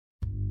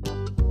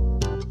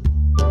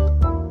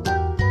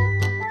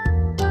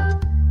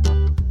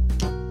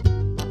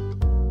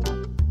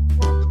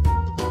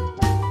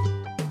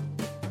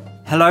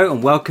Hello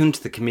and welcome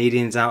to the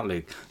Comedian's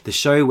Outlook, the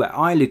show where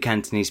I, Luke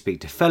Anthony,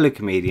 speak to fellow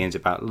comedians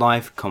about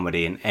life,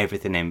 comedy and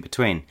everything in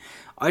between.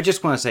 I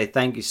just want to say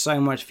thank you so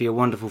much for your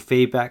wonderful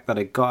feedback that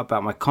I got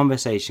about my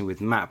conversation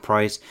with Matt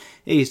Price.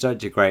 He's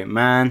such a great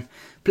man.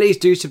 Please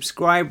do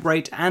subscribe,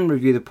 rate and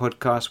review the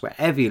podcast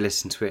wherever you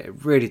listen to it.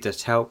 It really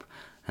does help.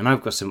 And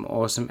I've got some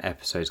awesome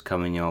episodes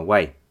coming your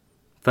way.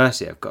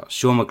 Firstly, I've got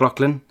Sean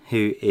McLaughlin,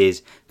 who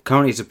is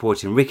currently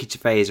supporting Ricky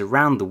Gervais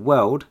around the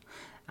world,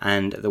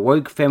 and the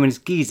woke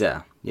feminist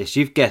geezer, yes,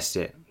 you've guessed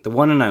it, the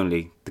one and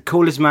only, the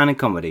coolest man in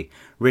comedy,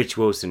 Rich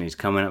Wilson, who's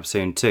coming up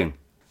soon too.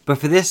 But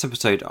for this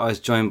episode, I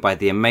was joined by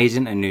the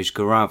amazing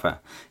Anoushka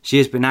Rava. She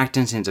has been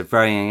acting since a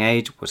very young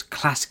age, was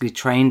classically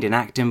trained in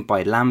acting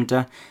by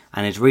Lambda,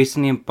 and has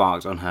recently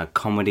embarked on her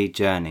comedy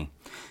journey.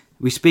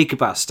 We speak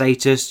about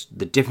status,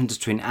 the difference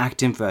between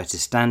acting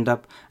versus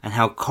stand-up, and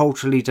how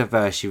culturally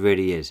diverse she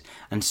really is,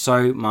 and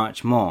so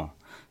much more.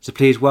 So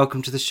please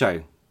welcome to the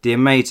show, the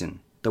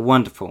amazing, the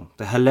wonderful,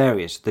 the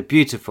hilarious, the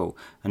beautiful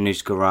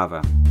Anoushka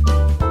Rava.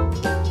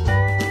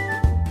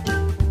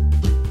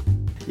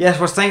 Yes,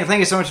 well, thank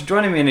you so much for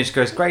joining me,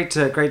 Anoushka. It's great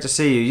to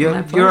see you. You're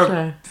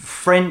a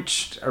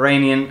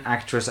French-Iranian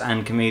actress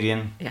and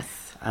comedian. Yes.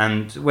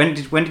 And when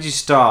did you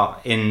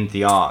start in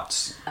the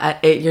arts? At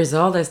 8 years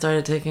old, I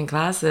started taking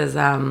classes.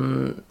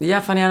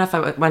 Funny enough,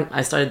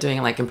 I started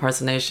doing like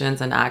impersonations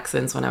and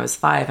accents when I was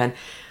 5, and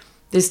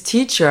this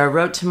teacher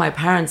wrote to my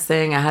parents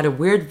saying I had a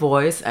weird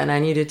voice and I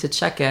needed to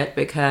check it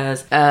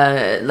because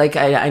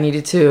I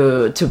needed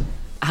to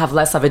have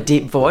less of a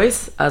deep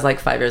voice. I was like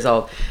 5 years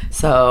old.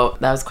 So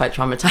that was quite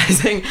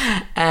traumatizing.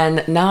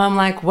 And now I'm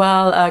like,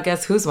 well,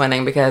 guess who's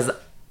winning? Because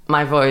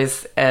my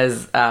voice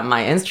is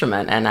my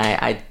instrument and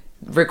I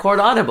record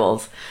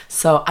audibles.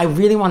 So I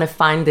really want to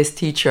find this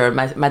teacher,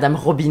 Madame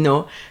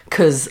Robineau,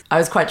 because I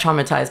was quite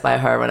traumatized by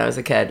her when I was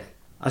a kid.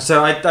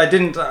 So I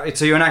didn't.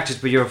 So you're an actress,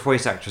 but you're a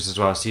voice actress as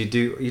well. So you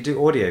do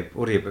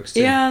audiobooks too.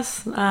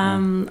 Yes.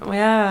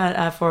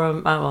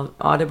 For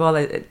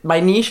Audible. My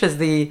niche is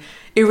the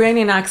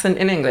Iranian accent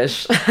in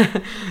English.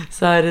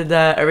 So I did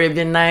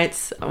Arabian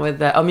Nights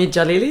with Omid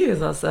Jalili,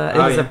 who's also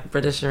a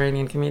British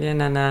Iranian comedian,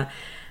 and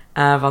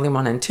Volume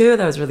 1 and 2.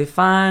 That was really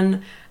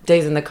fun.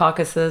 Days in the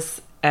Caucasus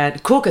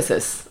and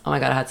Caucasus. Oh my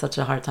God, I had such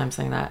a hard time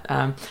saying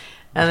that.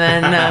 And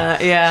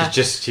then,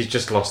 She's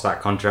just lost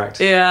that contract.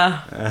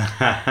 Yeah.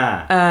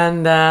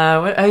 And,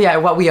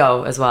 What We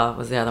Owe as well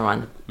was the other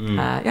one.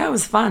 It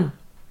was fun.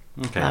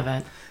 Okay. Love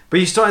it. But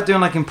you started doing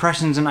like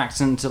impressions and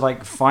accents at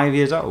like 5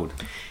 years old.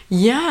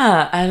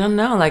 Yeah, I don't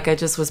know. Like I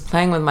just was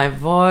playing with my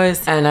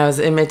voice and I was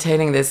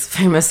imitating this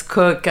famous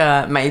cook,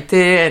 Maite,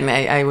 and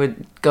I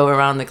would go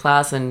around the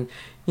class and,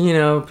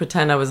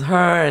 pretend I was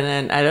her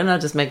and I don't know,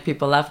 just make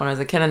people laugh when I was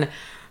a kid. And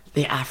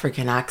the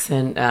African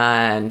accent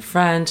and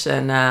French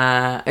and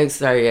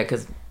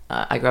because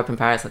I grew up in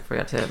Paris, I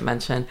forgot to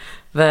mention,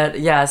 but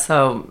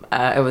so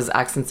it was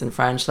accents in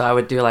French, so I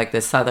would do like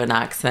this southern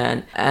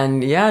accent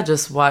and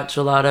just watch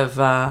a lot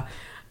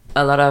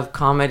of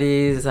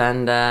comedies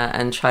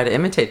and try to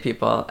imitate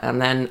people.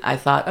 And then I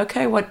thought,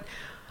 okay,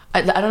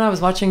 I don't know, I was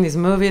watching these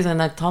movies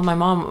and I told my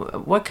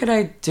mom, what could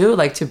I do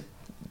like to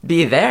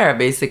be there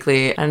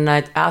basically? And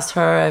I asked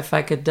her if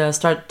I could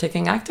start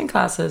taking acting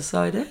classes,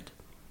 so I did.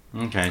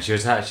 Okay, and she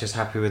was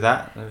happy with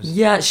that?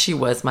 Yeah, she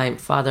was. My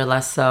father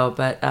less so,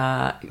 but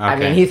I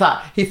mean, he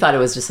thought it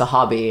was just a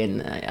hobby,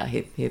 and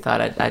he thought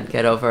I'd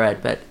get over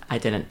it, but I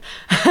didn't.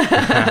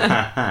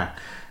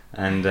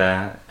 And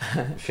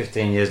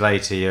 15 years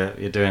later,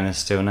 you're doing this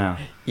still now.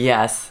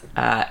 Yes,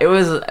 it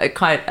was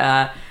quite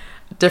a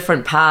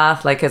different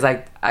path, like because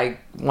I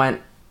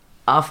went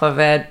off of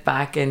it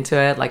back into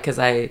it, like because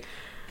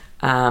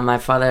my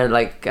father,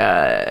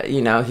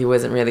 he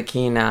wasn't really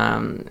keen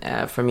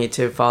for me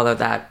to follow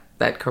that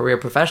career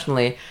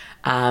professionally.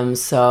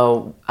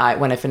 So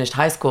when I finished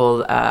high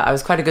school, I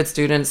was quite a good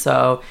student.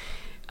 So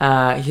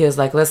he was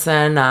like,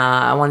 listen,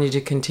 I want you to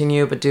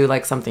continue, but do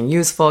like something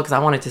useful, because I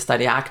wanted to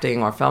study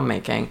acting or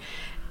filmmaking.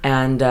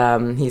 And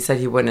he said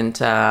he wouldn't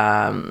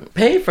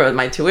pay for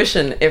my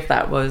tuition if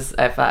that was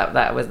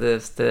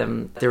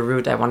the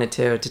route I wanted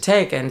to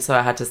take. And so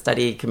I had to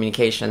study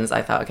communications.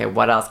 I thought, okay,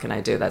 what else can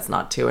I do that's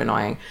not too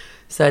annoying?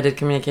 So I did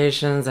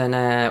communications and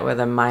with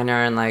a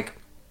minor in like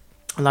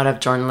a lot of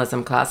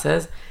journalism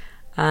classes.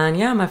 And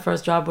my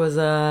first job was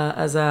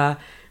as a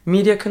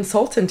media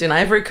consultant in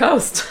Ivory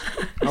Coast.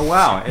 Oh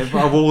wow! Of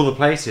all the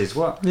places,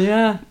 what?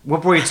 Yeah.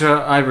 What brought you to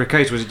Ivory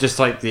Coast? Was it just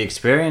like the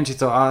experience? You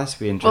thought, this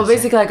would be interesting. Well,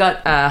 basically, I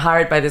got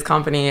hired by this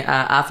company,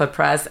 Alpha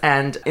Press,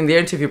 and in the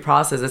interview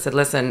process, they said,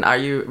 "Listen, are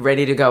you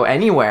ready to go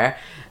anywhere?"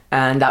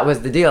 And that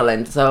was the deal.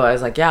 And so I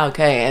was like, "Yeah,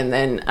 okay." And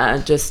then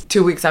just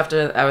 2 weeks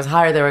after I was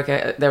hired,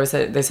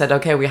 they said,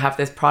 "Okay, we have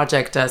this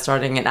project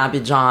starting in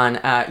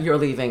Abidjan. You're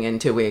leaving in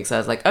 2 weeks." I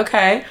was like,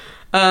 "Okay,"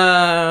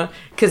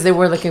 because they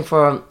were looking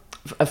for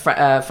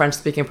a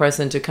French-speaking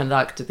person to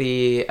conduct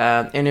the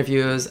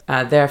interviews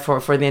there for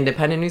the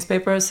independent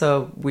newspaper.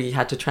 So we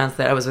had to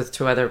translate. I was with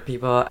 2 other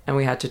people, and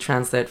we had to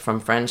translate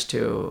from French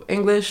to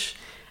English.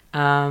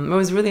 It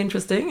was really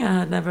interesting. I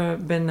had never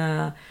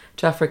been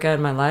to Africa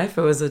in my life.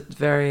 It was a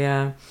very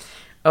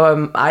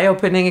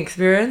eye-opening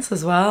experience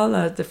as well,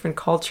 a different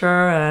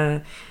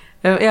culture.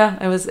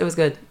 It was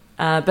good.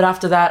 But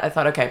after that, I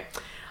thought, okay,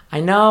 I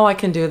know I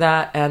can do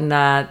that, and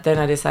then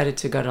I decided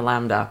to go to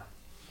Lambda.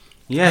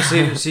 Yeah,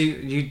 so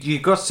you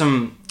got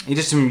some. You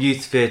did some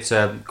youth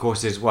theatre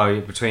courses while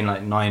you're between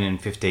like 9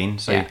 and 15.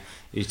 So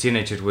your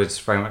teenagehood was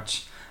very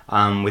much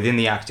within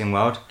the acting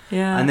world.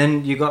 Yeah. And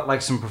then you got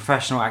like some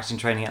professional acting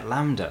training at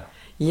Lambda.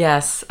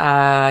 Yes.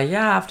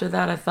 After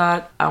that, I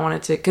thought I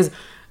wanted to, because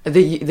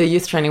the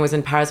youth training was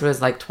in Paris. It was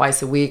like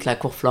twice a week, like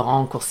Cours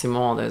Florent, Cours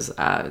Simon.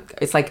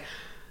 It's like,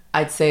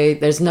 I'd say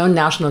there's no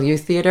national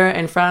youth theatre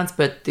in France,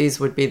 but these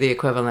would be the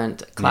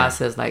equivalent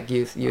classes, like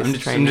youth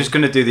training. I'm just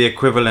going to do the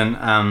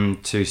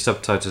equivalent to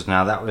subtitles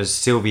now. That was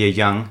Sylvia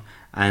Young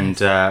and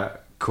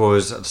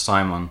Cours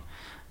Simon.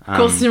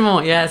 Cours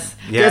Simon, yes.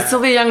 Yeah.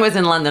 Sylvia Young was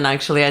in London,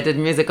 actually. I did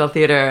musical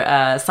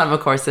theatre summer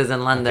courses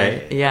in London.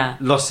 Okay. Yeah.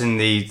 Lost in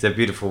the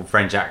beautiful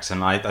French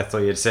accent. I thought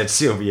you had said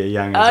Sylvia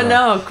Young as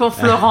well. No, Cours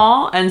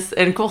Florent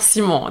and Cours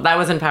Simon. That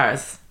was in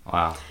Paris.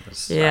 Wow.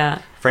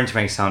 Yeah. French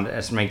makes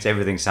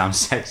everything sound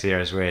sexier.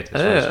 It's weird.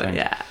 It's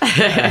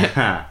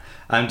yeah.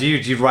 Do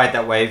you ride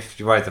that wave?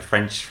 Do you ride the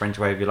French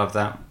wave? You love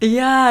that?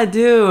 Yeah, I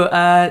do.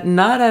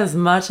 Not as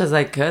much as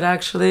I could,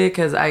 actually,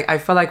 because I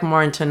feel like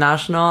more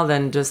international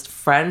than just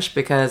French,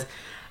 because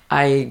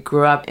I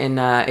grew up in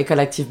École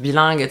Active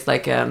Bilingue. It's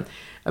like a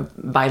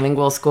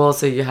bilingual school,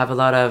 so you have a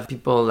lot of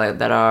people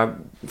that are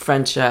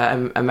French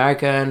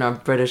American or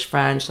British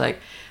French,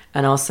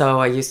 and also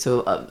I used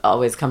to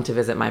always come to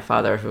visit my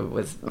father, who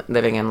was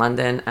living in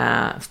London,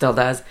 still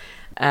does.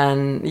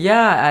 And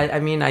yeah,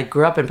 I mean, I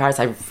grew up in Paris.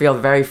 I feel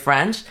very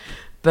French,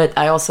 but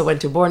I also went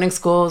to boarding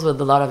schools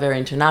with a lot of very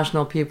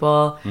international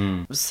people.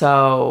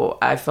 So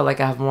I feel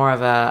like I have more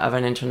of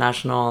an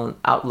international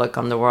outlook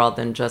on the world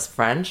than just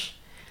French.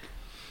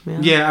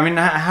 Yeah, I mean,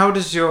 how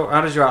does your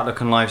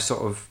outlook on life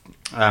sort of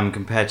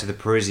compare to the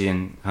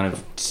Parisian kind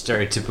of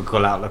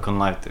stereotypical outlook on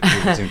life that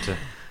people seem to...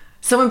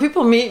 So when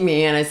people meet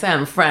me and I say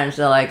I'm French,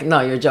 they're like, no,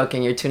 you're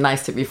joking. You're too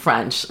nice to be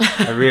French.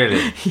 Oh,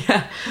 really?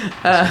 Yeah.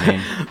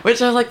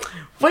 Which I was like,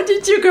 what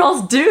did you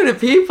girls do to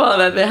people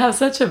that they have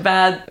such a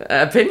bad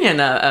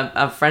opinion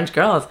of French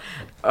girls,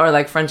 or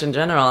like French in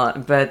general?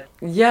 But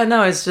yeah,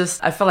 no, it's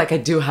just, I feel like I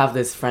do have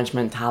this French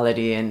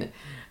mentality, and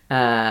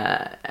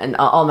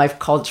all my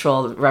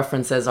cultural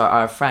references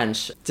are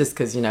French, just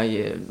because,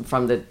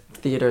 from the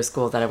theater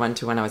schools that I went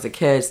to when I was a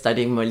kid,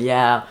 studying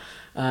Molière,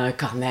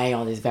 Corneille,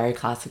 all these very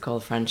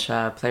classical French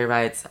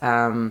playwrights.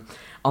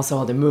 Also,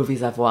 all the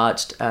movies I've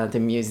watched, the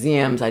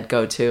museums I'd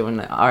go to, and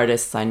the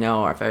artists I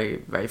know are very,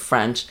 very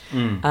French.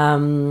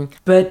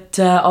 But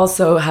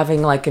also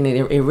having like an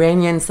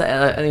Iranian,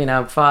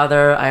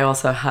 father, I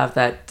also have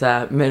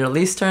that Middle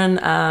Eastern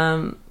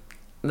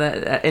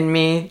in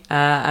me.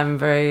 I'm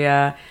very,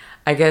 I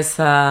guess,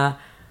 more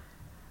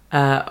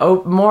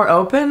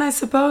open, I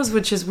suppose,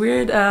 which is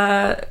weird.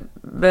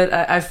 But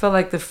I feel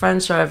like the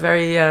French are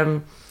very...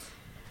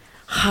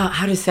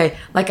 how to say,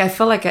 like, I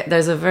feel like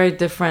there's a very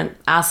different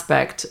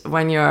aspect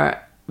when you're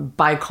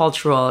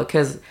bicultural,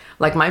 because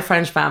like my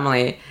French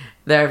family,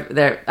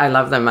 they're I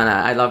love them, and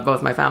I love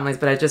both my families,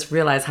 but I just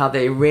realized how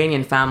the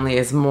Iranian family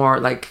is more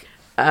like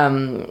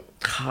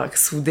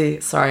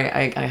soudé. Sorry,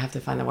 I have to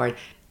find the word.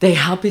 They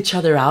help each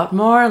other out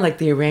more, like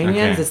the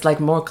Iranians. Okay. It's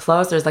like more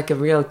close. There's like a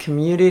real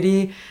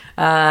community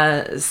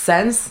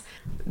sense.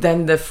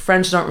 Then the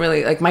French don't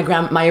really, like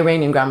my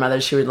Iranian grandmother,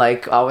 she would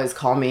like always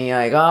call me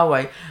like,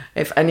 oh,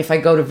 if I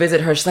go to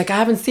visit her, she's like, I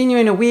haven't seen you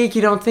in a week.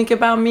 You don't think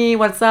about me.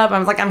 What's up? I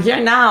was like, I'm here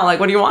now. Like,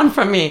 what do you want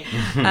from me?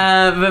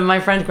 But my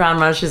French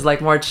grandma, she's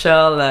like more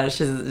chill.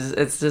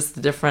 It's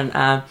just different.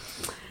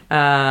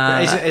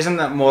 Isn't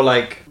that more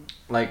like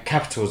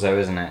capitals though,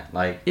 isn't it?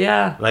 Like,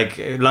 yeah. Like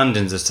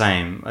London's the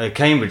same.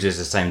 Cambridge is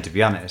the same, to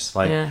be honest.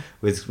 Like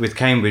with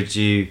Cambridge,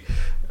 you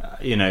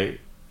know,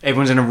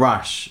 everyone's in a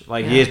rush.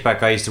 Like years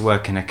back, I used to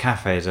work in a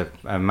cafe as a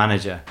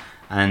manager,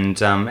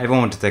 and everyone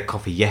wanted their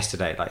coffee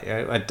yesterday.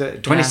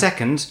 Like 20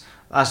 seconds,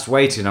 that's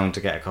way too long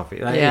to get a coffee.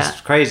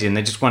 It's crazy, and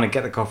they just want to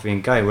get the coffee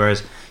and go.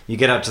 Whereas you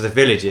get up to the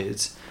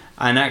villages,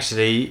 and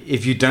actually,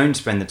 if you don't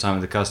spend the time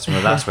with the customer,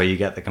 that's where you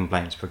get the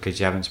complaints, because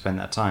you haven't spent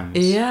that time.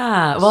 See,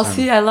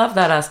 I love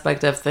that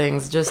aspect of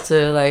things, just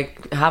to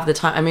like have the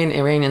time. I mean,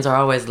 Iranians are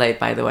always late,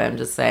 by the way, I'm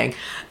just saying.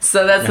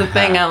 So that's the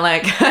thing. I'm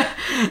like,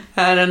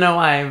 I don't know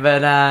why,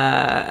 but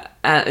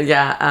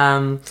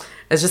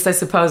it's just, I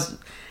suppose,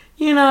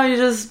 you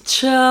just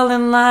chill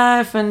in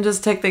life and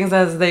just take things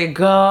as they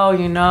go,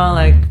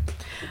 like,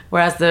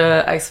 whereas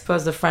I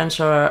suppose the French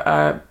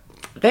are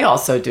they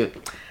also do.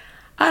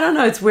 I don't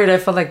know, it's weird. I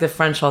feel like the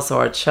French also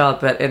are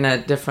chilled, but in a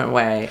different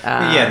way.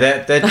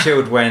 They're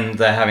chilled when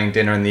they're having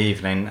dinner in the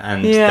evening,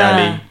 and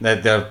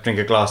they'll drink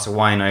a glass of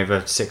wine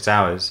over 6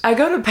 hours. I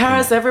go to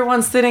Paris,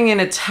 everyone's sitting in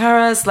a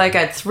terrace, like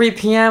at 3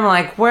 p.m.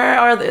 Like, where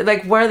are they?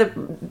 Like,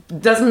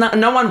 does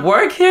no one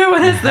work here?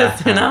 What is this,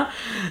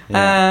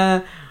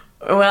 I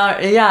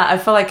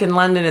feel like in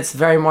London it's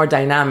very more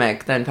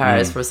dynamic than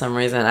Paris for some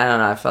reason. I don't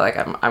know, I feel like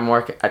I'm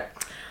working...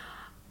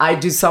 I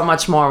do so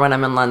much more when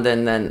I'm in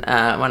London than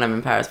when I'm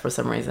in Paris for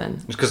some reason.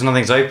 It's because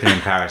nothing's open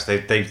in Paris.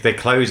 They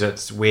close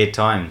at weird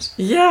times.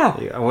 Yeah.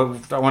 I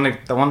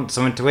want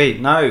something to eat.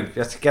 No, you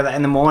have to get that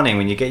in the morning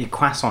when you get your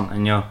croissant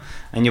and your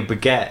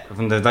baguette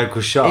from the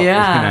local shop.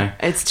 Yeah, you know.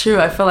 It's true.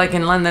 I feel like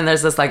in London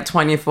there's this like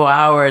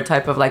 24-hour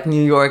type of like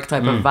New York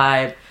type of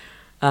vibe.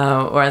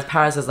 Whereas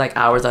Paris is like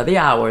hours are the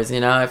hours,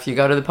 you know. If you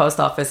go to the post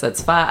office at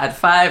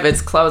 5,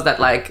 it's closed at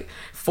like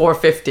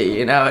 4:50.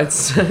 You know,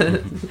 it's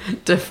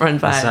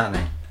different vibe.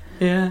 Exactly.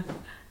 Yeah.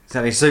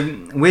 Exactly. So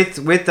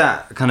with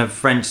that kind of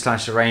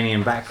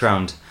French/Iranian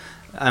background,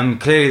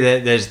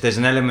 clearly there's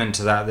an element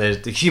to that.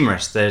 There's the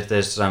humorous.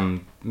 There's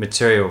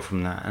material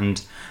from that,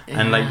 and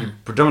like you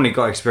predominantly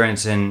got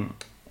experience in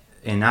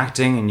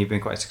acting, and you've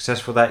been quite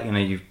successful at that. You know,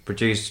 you've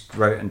produced,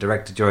 wrote, and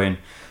directed your own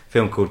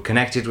film called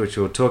Connected, which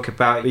we'll talk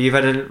about. But you've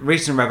had a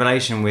recent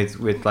revelation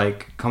with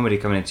like comedy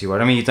coming into your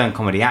world. I mean, you've done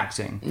comedy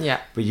acting,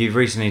 but you've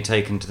recently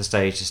taken to the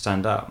stage to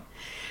stand up.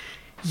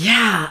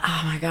 Yeah.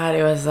 Oh my God.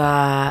 It was.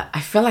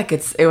 I feel like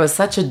it was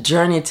such a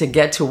journey to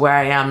get to where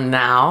I am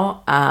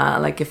now.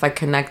 Like if I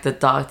connect the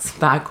dots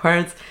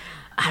backwards,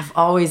 I've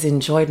always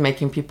enjoyed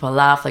making people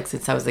laugh. Like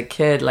since I was a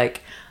kid.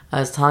 Like I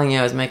was telling you,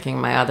 I was making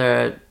my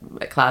other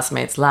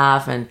classmates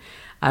laugh, and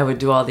I would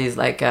do all these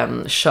like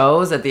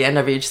shows at the end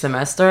of each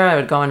semester. I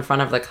would go in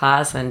front of the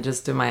class and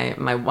just do my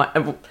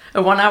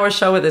 1 hour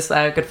show with this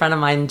good friend of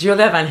mine,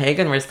 Julia Van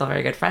Hagen. We're still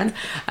very good friends.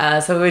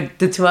 So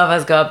the two of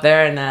us go up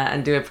there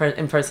and do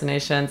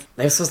impersonations.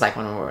 This was like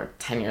when we were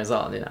 10 years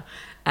old, you know.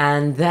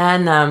 And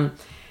then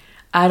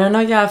I don't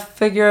know. Yeah, I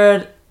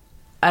figured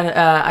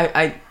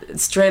I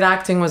straight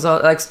acting was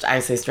all, like I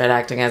say straight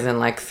acting as in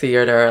like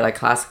theater, like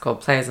classical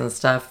plays and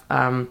stuff.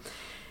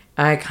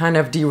 I kind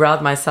of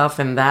derailed myself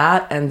in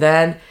that, and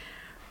then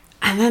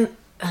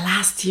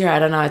last year, I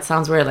don't know, it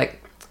sounds weird,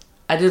 like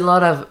I did a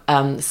lot of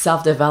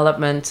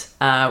self-development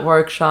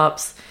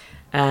workshops,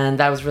 and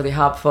that was really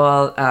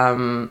helpful.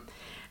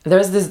 There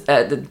was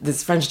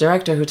this French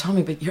director who told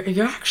me, but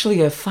you're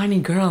actually a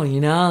funny girl,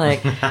 you know,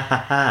 like,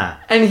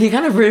 and he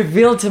kind of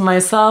revealed to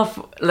myself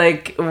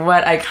like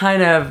what I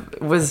kind of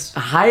was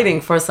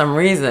hiding for some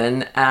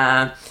reason.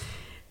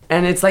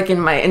 And it's like in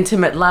my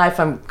intimate life,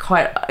 I'm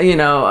quite, you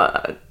know,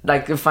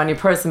 like a funny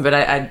person, but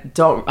I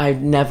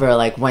never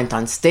like went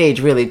on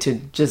stage really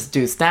to just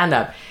do stand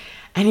up.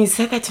 And he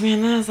said that to me,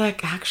 and then I was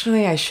like,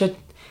 actually, I should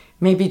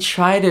maybe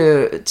try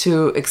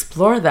to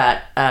explore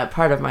that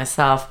part of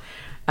myself,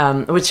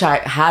 which I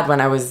had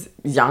when I was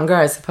younger,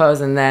 I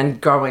suppose. And then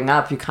growing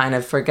up, you kind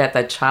of forget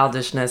that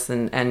childishness,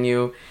 and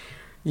you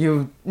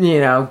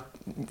know,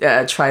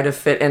 try to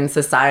fit in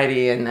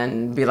society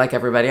and be like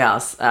everybody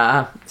else,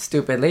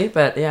 stupidly,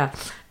 but yeah.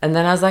 And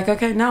then I was like,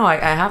 okay, no, I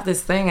have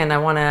this thing and I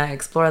want to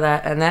explore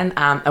that. And then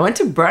I went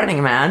to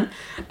Burning Man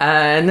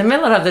in the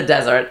middle of the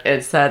desert.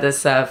 It's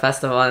this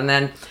festival, and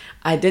then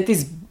I did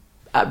these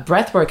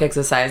breathwork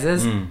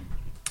exercises,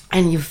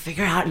 and you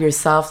figure out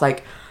yourself,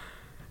 like,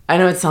 I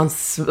know it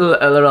sounds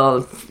a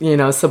little, you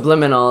know,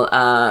 subliminal,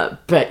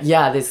 but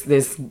yeah, this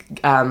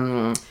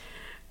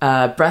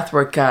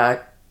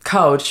breathwork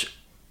coach,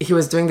 he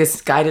was doing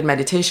this guided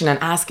meditation and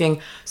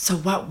asking, so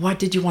what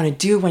did you want to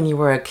do when you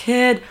were a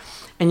kid?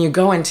 And you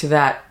go into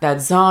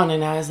that zone,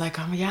 and I was like,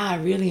 oh yeah, I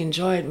really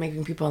enjoyed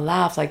making people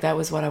laugh. Like that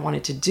was what I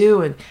wanted to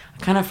do, and I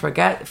kind of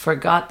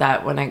forgot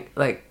that when I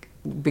like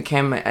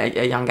became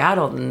a young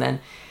adult.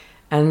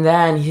 And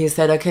then he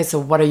said, okay, so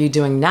what are you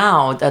doing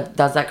now?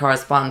 Does that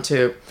correspond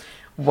to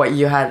what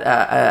you had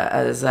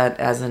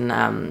as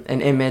an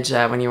image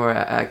when you were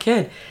a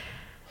kid?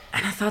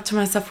 And I thought to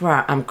myself,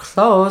 well, I'm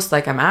close,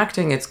 like I'm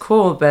acting, it's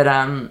cool, but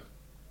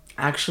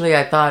actually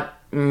I thought,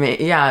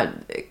 yeah,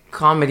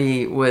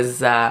 comedy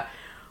was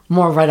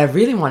more what I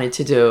really wanted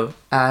to do.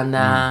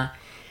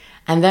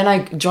 And then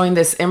I joined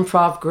this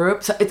improv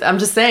group. So I'm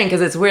just saying,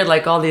 because it's weird,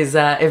 like all these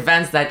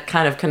events that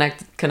kind of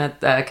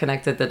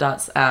connected the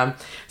dots.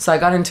 So I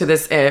got into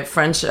this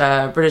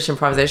French-British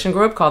improvisation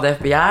group called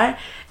FBI,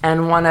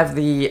 and one of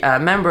the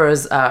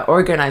members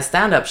organized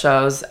stand-up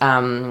shows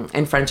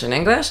in French and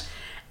English.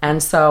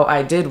 And so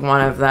I did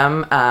one of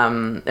them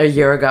a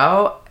year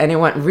ago, and it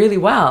went really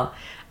well.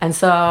 And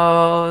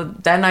so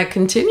then I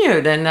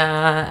continued, and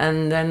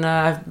then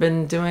I've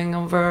been doing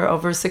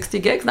over 60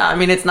 gigs now. I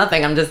mean, it's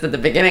nothing. I'm just at the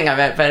beginning of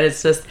it, but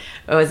it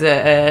was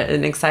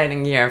an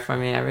exciting year for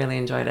me. I really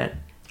enjoyed it.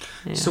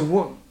 Yeah.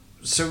 So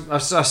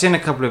I've seen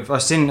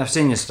I've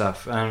seen your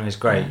stuff, and it's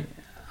great.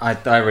 Yeah.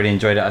 I really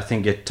enjoyed it. I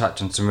think you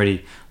touched on some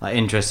really like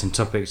interesting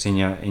topics in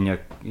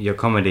your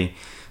comedy.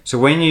 So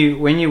when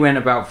you went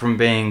about from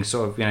being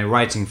sort of, you know,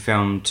 writing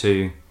film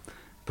to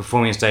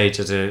performing on stage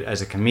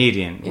as a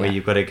comedian, where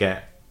you've got to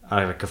get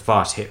like a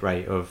fast hit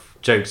rate of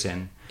jokes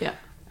in,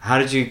 how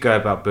did you go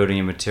about building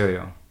your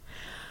material?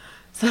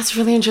 So that's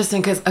really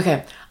interesting, because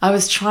I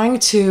was trying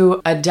to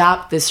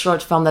adapt this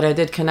short film that I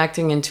did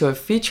connected into a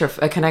feature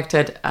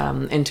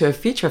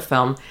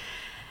film,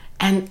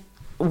 and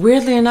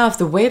weirdly enough,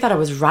 the way that I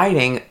was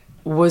writing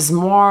was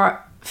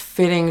more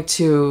fitting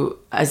to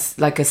as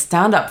like a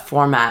stand-up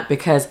format,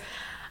 because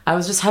I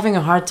was just having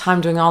a hard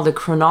time doing all the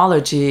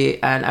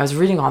chronology, and I was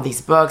reading all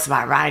these books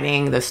about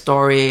writing, the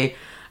story,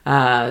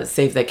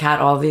 Save the Cat,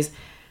 all of these.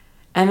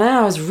 And then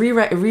I was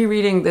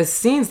rereading the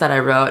scenes that I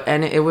wrote,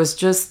 and it was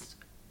just,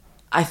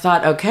 I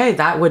thought, okay,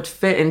 that would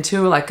fit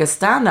into like a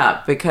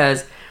stand-up,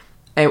 because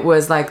it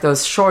was like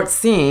those short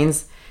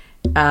scenes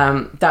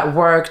that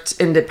worked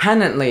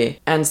independently.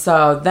 And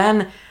so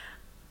then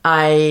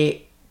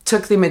I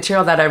took the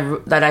material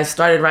that I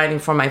started writing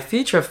for my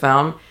feature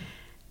film,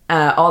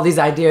 all these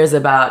ideas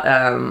about,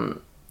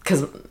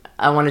 because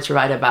I wanted to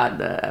write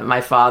about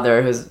my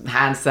father, who's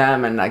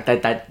handsome, and like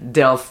that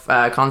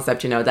DILF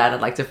concept, Dad,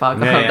 I'd like to fuck,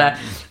 all of that.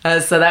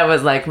 So that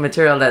was like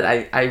material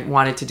that I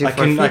wanted to do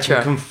for a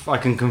feature. I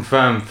can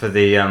confirm for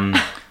the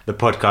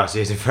podcast,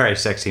 he's a very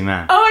sexy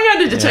man. Oh my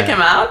God, did you check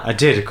him out? I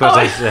did, of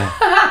course.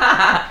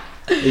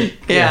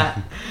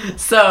 Yeah.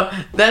 So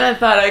then I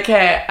thought,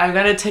 okay, I'm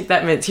gonna take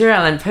that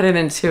material and put it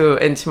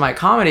into my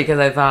comedy, because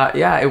I thought,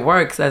 yeah, it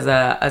works as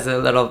a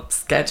little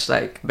sketch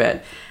like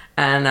bit.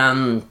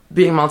 And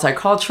being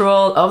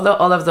multicultural,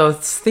 all of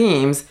those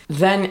themes,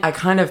 then I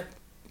kind of,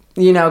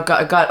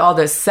 got all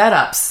the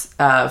setups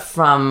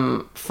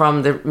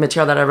from the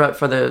material that I wrote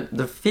for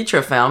the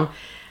feature film,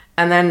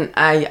 and then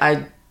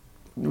I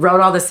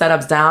wrote all the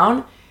setups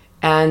down.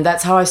 And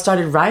that's how I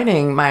started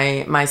writing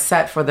my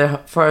set for the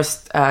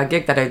first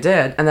gig that I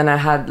did. And then I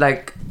had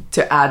like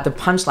to add the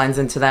punchlines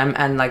into them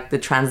and like the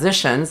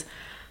transitions.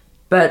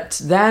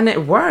 But then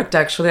it worked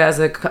actually as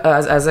a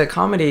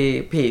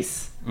comedy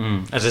piece.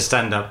 As a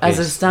stand-up piece. As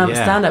a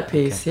stand-up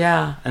piece, okay.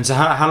 Yeah. And so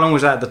how long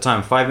was that at the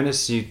time? 5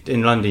 minutes?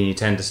 In London, you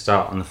tend to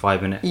start on the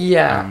 5 minute.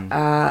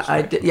 Yeah,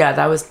 I did. Yeah,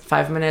 that was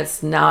 5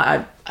 minutes.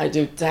 Now I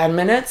do 10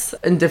 minutes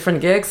in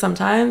different gigs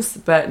sometimes.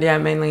 But yeah,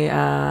 mainly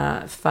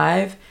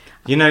 5.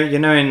 You know,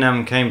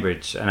 in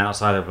Cambridge and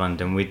outside of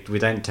London, we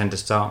don't tend to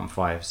start on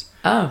 5s.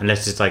 Oh.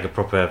 Unless it's like a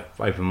proper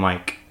open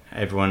mic.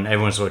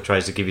 Everyone sort of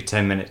tries to give you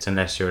 10 minutes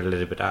unless you're a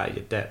little bit out of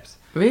your depth.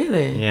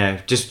 Really?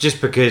 Yeah,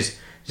 just because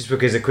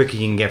the quicker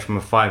you can get from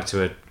a 5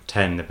 to a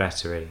 10, the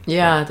better, really.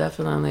 Yeah,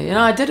 definitely.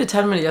 I did a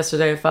 10-minute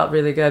yesterday. It felt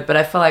really good, but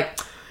I feel like,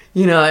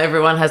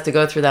 everyone has to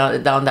go through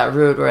down that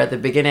route where at the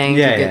beginning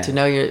you get to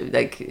know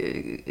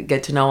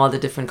get to know all the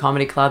different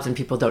comedy clubs, and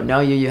people don't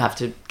know you. You have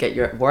to get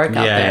your work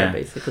out there,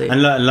 basically.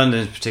 And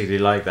London's particularly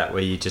like that,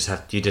 where you just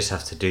have to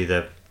do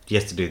the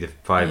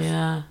 5.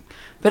 Yeah.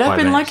 But I've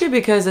been lucky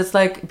because it's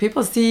like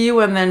people see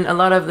you, and then a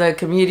lot of the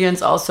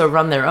comedians also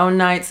run their own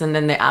nights, and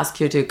then they ask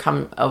you to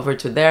come over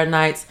to their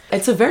nights.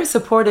 It's a very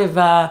supportive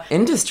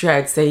industry,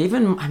 I'd say,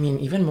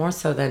 even more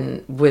so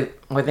than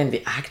within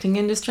the acting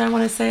industry, I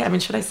want to say.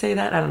 Should I say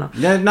that? I don't know.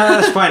 No,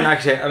 that's fine,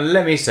 actually.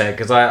 Let me say it,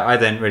 because I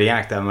don't really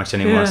act that much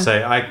anymore, so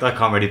I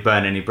can't really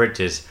burn any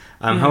bridges.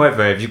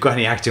 However, if you've got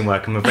any acting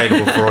work, I'm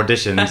available for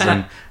auditions,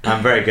 and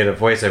I'm very good at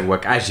voiceover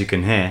work, as you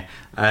can hear.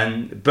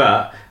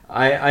 But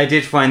I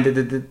did find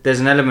that there's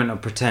an element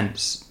of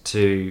pretense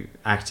to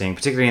acting,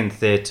 particularly in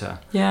theatre.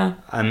 Yeah.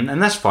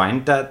 And that's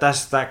fine.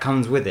 That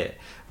comes with it.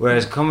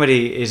 Whereas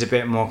comedy is a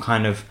bit more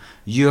kind of,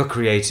 you're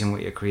creating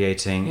what you're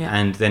creating,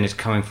 and then it's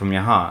coming from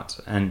your heart.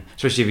 And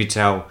especially if you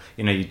tell,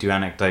 you do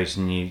anecdotes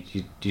and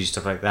you do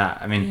stuff like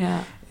that.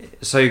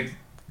 So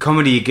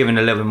comedy you're giving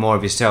a little bit more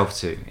of yourself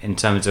to, in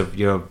terms of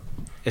your,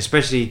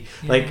 especially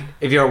like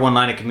if you're a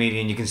one-liner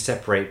comedian, you can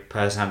separate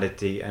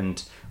personality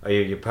and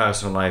your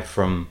personal life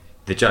from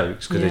the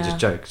jokes, because they're just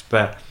jokes.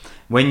 But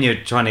when you're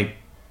trying to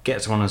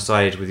get someone on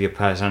side with your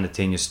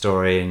personality and your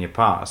story and your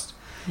past,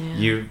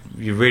 you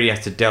really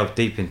have to delve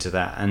deep into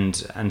that,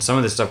 and some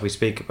of the stuff we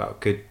speak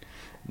about could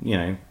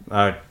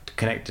are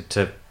connected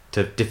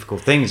to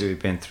difficult things that we've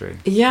been through.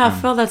 I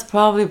feel that's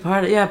probably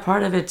part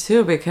of it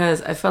too,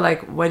 because I feel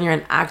like when you're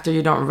an actor,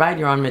 you don't write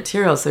your own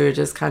material, so you're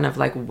just kind of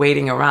like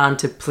waiting around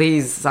to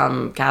please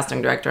some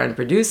casting director and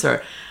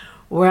producer.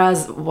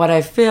 Whereas what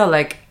I feel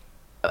like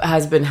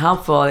has been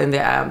helpful in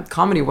the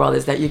comedy world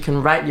is that you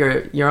can write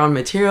your own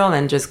material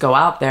and just go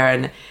out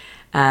there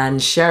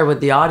and share with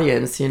the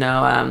audience,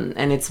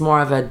 and it's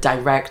more of a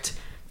direct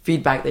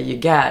feedback that you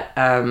get,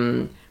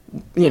 from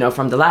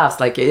the laughs.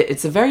 Like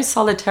it's a very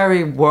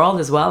solitary world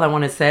as well, I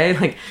want to say.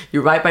 Like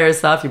you write by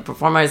yourself, you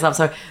perform by yourself,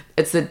 so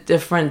it's a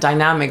different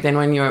dynamic than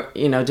when you're,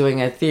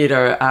 doing a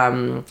theater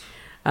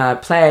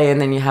play, and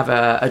then you have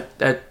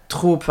a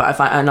troupe,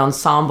 an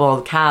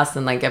ensemble cast,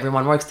 and like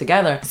everyone works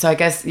together. So I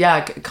guess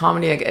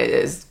comedy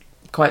is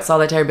quite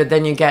solitary, but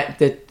then you get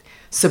the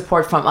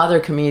support from other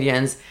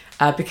comedians,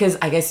 because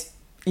I guess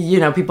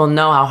people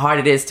know how hard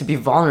it is to be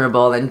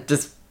vulnerable and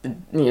just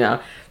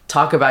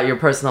talk about your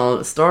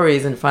personal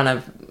stories in front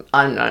of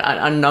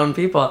unknown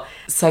people.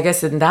 So I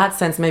guess in that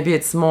sense, maybe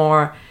there's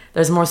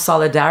more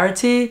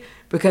solidarity,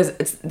 because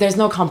there's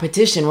no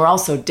competition. We're all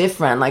so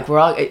different. Like we're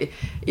all,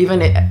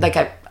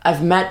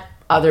 I've met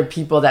other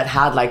people that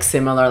had like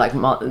similar like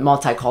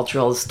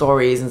multicultural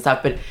stories and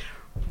stuff, but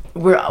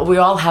we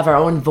all have our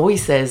own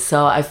voices.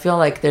 So I feel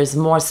like there's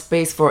more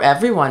space for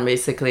everyone,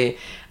 basically.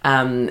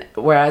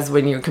 Whereas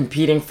when you're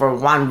competing for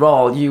one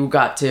role, you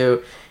got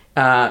to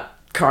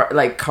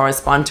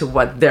correspond to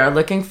what they're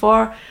looking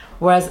for.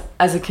 Whereas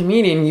as a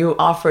comedian, you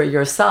offer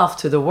yourself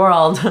to the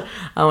world,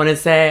 I want to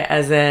say,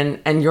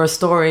 and your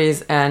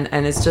stories, and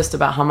it's just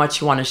about how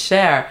much you want to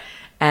share.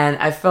 And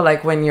I feel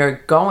like when you're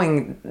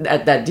going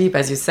at that deep,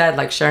 as you said,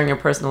 like sharing your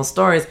personal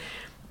stories,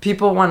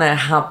 people want to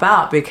help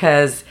out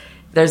because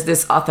there's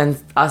this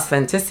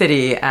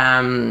authenticity,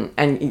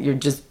 and you're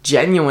just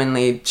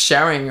genuinely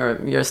sharing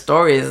your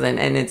stories, and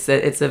it's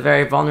a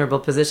very vulnerable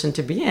position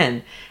to be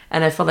in.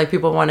 And I feel like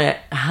people want to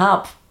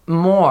help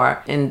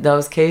more in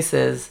those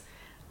cases.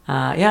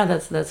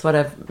 That's what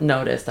I've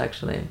noticed,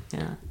 actually.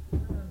 Yeah.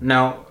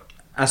 Now,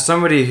 as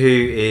somebody who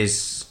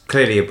is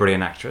clearly a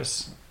brilliant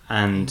actress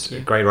and a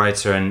great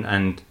writer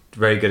and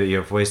very good at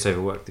your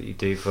voiceover work that you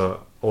do for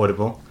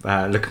Audible,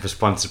 looking for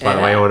sponsors, by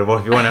the way, Audible.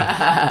 If you want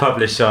to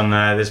publish on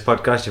this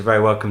podcast, you're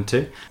very welcome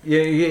to.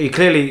 You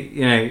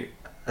clearly,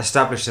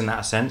 established in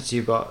that sense.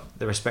 You've got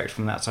the respect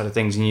from that side of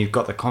things, and you've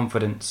got the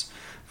confidence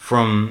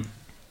from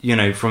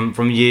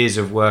years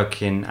of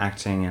work in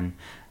acting and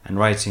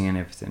writing and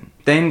everything.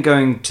 Then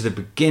going to the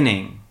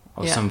beginning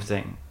of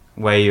something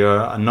where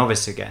you're a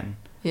novice again.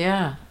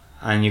 Yeah.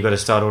 And you've got to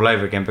start all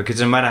over again, because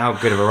no matter how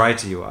good of a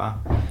writer you are,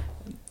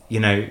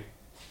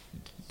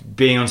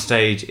 being on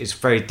stage is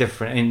very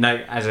different. And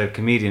as a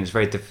comedian, it's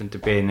very different to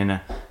being in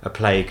a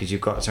play, because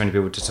you've got so many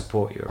people to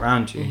support you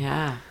around you.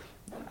 Yeah.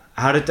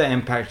 How did that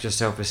impact your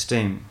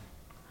self-esteem?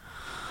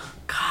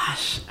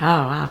 Gosh.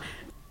 Oh, wow.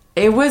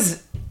 It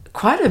was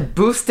quite a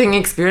boosting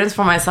experience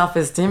for my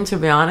self-esteem, to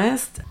be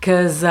honest,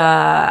 because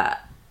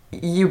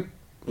you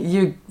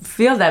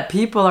feel that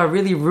people are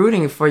really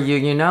rooting for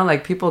you,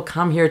 like people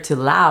come here to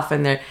laugh,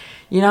 and they're,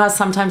 how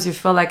sometimes you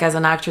feel like as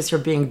an actress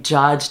you're being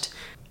judged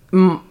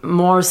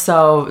more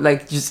so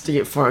like just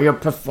for your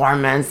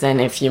performance,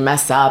 and if you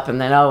mess up, and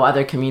then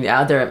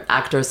other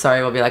actors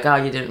will be like, oh,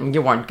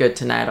 you weren't good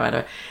tonight or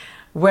whatever.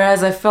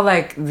 Whereas I feel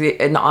like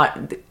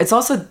it's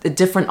also a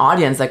different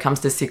audience that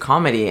comes to see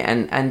comedy,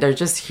 and they're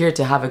just here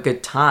to have a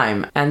good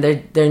time, and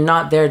they're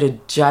not there to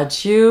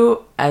judge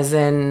you, as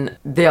in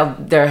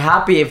they're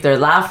happy if they're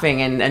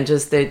laughing, and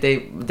just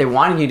they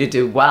want you to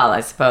do well, I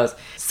suppose.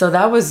 So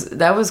that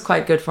was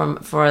quite good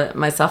for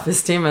my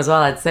self-esteem as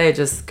well, I'd say,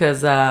 just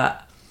because I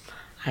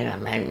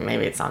don't know,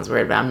 maybe it sounds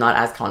weird, but I'm not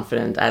as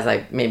confident as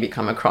I maybe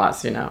come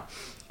across, She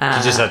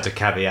just had to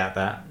caveat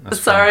that.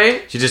 That's sorry?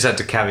 Fine. She just had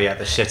to caveat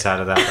the shit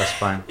out of that. That's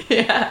fine.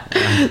 Yeah.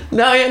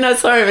 No,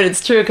 sorry, but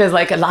it's true, because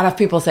like a lot of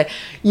people say,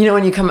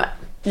 when you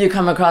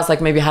come across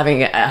like maybe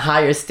having a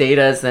higher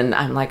status, and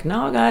I'm like,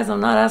 no, guys, I'm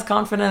not as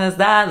confident as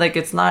that. Like,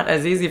 it's not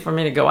as easy for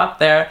me to go up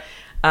there.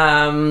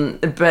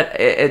 But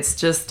it's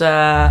just,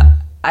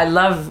 I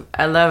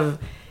love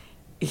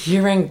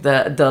hearing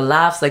the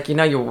laughs, like,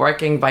 you're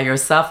working by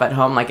yourself at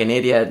home like an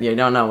idiot, you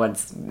don't know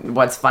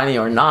what's funny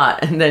or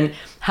not, and then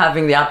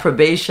having the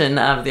approbation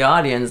of the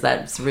audience,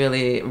 that's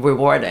really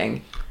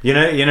rewarding.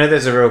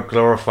 There's a real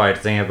glorified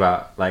thing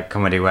about like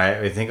comedy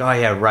where we think, oh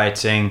yeah,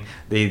 writing,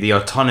 the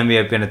autonomy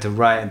of being able to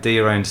write and do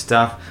your own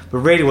stuff, but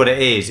really what it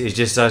is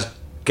just us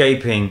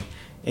gaping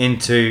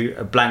into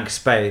a blank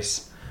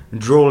space,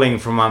 drooling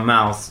from our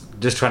mouth,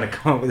 just trying to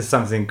come up with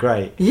something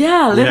great.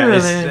 Yeah, literally.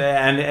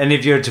 And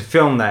if you were to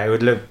film that, it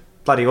would look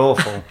bloody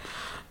awful.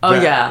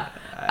 Yeah,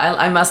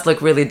 I must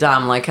look really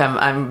dumb. Like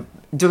I'm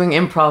doing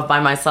improv by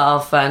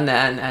myself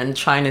and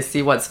trying to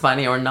see what's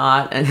funny or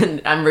not,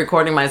 and I'm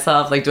recording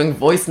myself, like doing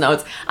voice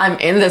notes. I'm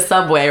in the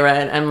subway,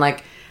 right? I'm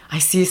like, I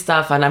see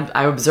stuff and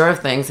I observe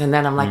things, and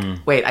then I'm like,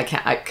 wait, I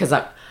can't, because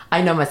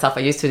I know myself.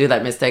 I used to do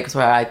that mistake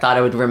where I thought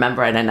I would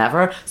remember it and I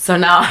never. So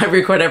now I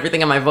record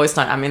everything in my voice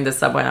note. I'm in the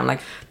subway and I'm like,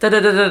 da da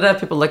da da da.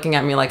 People looking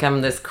at me like I'm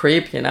this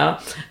creep,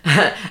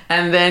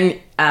 And then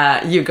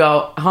you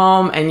go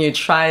home and you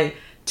try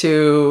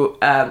to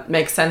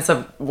make sense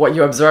of what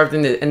you observed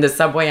in the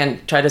subway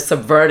and try to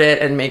subvert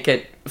it and make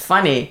it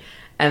funny.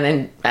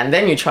 And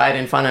then you try it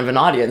in front of an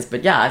audience.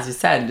 But yeah, as you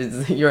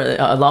said, you're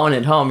alone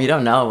at home. You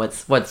don't know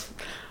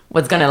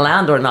what's gonna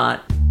land or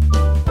not.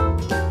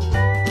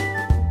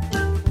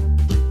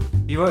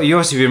 You've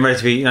also been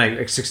relatively,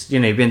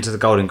 you've been to the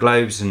Golden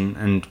Globes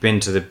and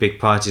been to the big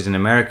parties in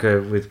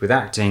America with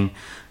acting,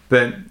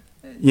 but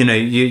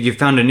you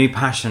found a new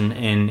passion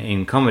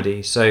in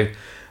comedy. So,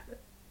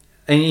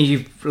 and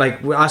you've like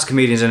us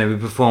comedians, we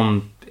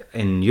perform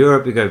in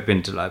Europe. We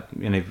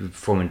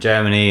perform in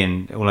Germany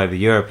and all over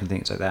Europe and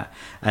things like that,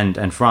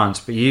 and France.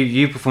 But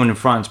you performed in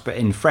France, but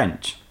in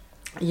French.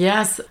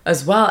 Yes,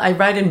 as well. I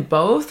write in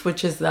both,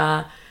 which is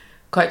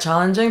quite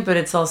challenging, but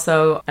it's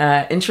also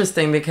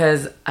interesting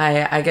because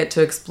I get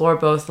to explore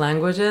both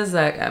languages.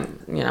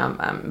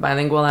 I'm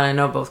bilingual and I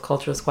know both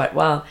cultures quite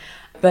well.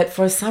 But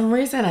for some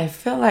reason, I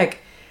feel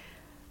like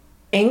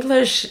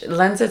English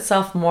lends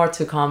itself more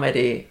to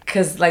comedy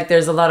because like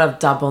there's a lot of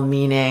double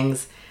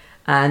meanings,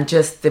 and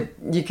just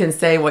you can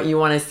say what you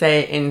want to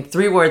say in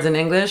 3 words in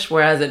English,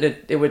 whereas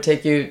it would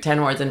take you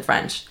 10 words in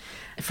French.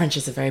 French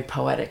is a very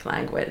poetic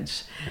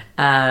language.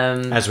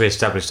 As we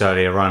established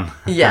earlier on.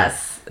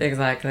 Yes.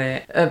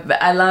 exactly.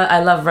 But I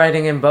love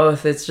writing in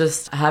both. It's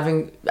just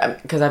having,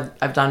 because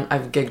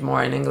I've gigged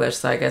more in English,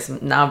 so I guess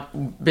now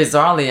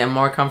bizarrely I'm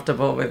more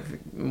comfortable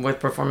with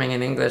performing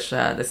in English,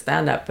 the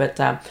stand up. But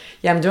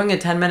yeah, I'm doing a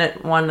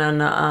 10-minute one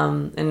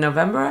in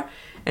November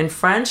in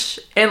French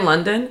in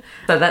London,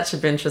 so that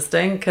should be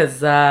interesting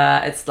because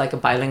it's like a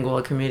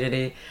bilingual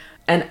community.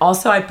 And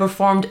also I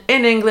performed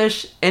in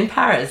English in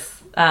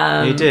Paris.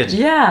 You did?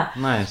 Yeah.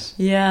 Nice.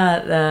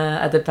 Yeah,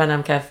 at the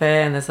Panam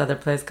Cafe and this other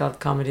place called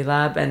Comedy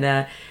Lab.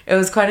 And it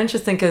was quite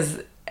interesting because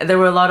there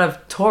were a lot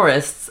of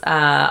tourists,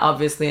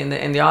 obviously, in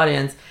the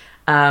audience.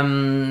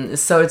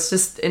 So it's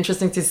just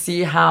interesting to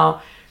see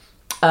how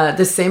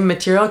the same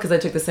material, because I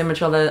took the same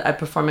material that I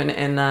perform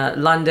in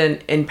London,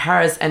 in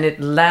Paris, and it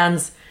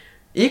lands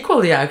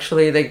equally,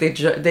 actually. Like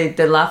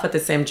they laugh at the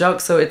same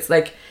joke. So it's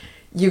like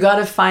you got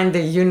to find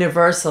the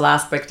universal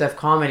aspect of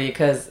comedy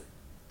because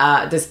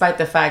despite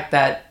the fact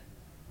that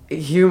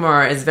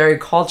humor is very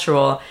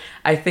cultural,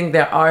 I think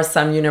there are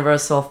some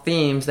universal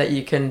themes that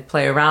you can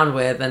play around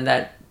with and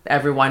that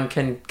everyone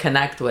can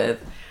connect with.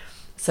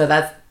 So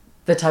that's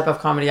the type of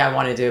comedy I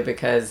want to do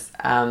because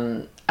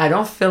I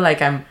don't feel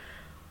like I'm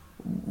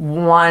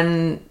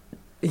one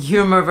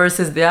humor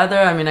versus the other.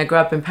 I mean, I grew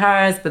up in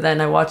Paris, but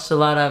then I watched a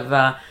lot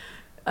of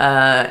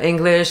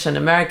English and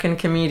American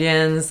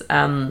comedians.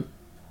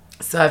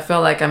 So I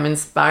feel like I'm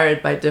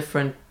inspired by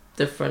different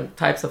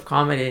types of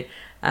comedy,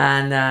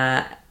 and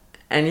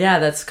yeah,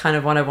 that's kind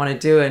of what I want to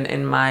do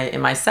in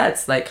my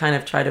sets, like kind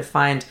of try to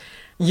find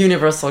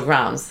universal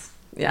grounds,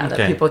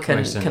 that people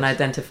can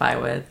identify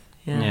with.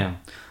 Yeah.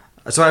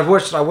 So I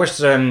watched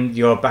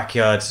your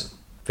backyard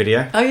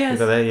video. Oh yes.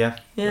 There,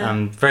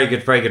 yeah. Very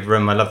good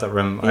room. I love that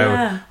room.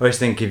 Yeah. I always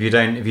think if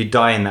you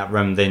die in that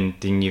room, then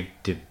you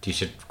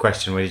should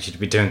question whether you should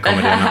be doing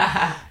comedy or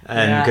not.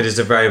 And because it's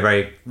a very,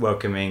 very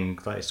welcoming,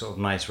 like sort of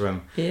nice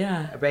room.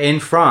 Yeah. But in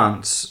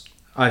France,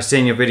 I've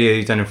seen your video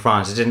you've done in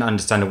France. I didn't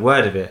understand a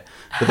word of it,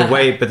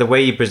 but the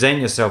way you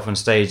present yourself on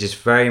stage is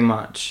very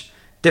much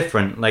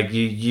different. Like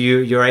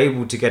you're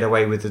able to get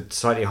away with a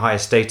slightly higher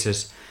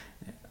status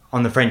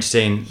on the French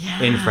scene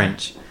in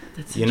French.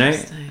 That's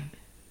interesting.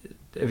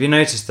 Have you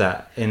noticed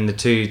that in the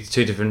two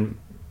different?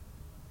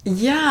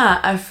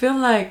 Yeah, I feel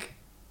like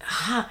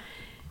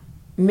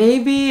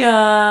maybe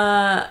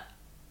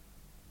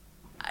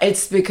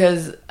it's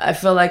because I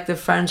feel like the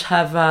French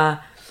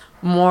have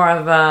more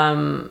of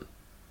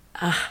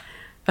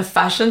a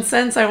fashion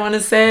sense, I want to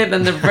say,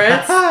 than the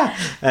Brits.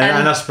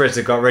 and us Brits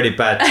have got really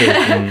bad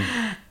teeth.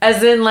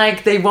 As in,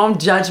 like, they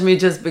won't judge me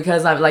just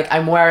because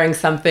I'm wearing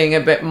something a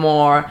bit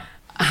more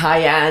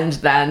high end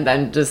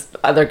than just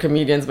other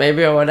comedians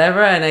maybe or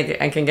whatever, and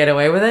I can get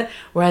away with it.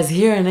 Whereas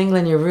here in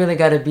England, you really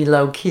got to be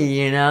low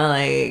key,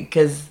 like,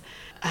 because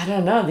I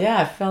don't know.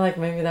 Yeah, I feel like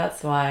maybe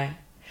that's why.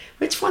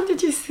 Which one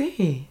did you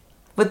see?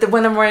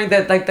 When I'm wearing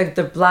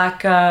the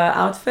black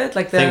outfit,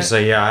 I think so.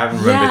 Yeah, I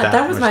haven't remembered that.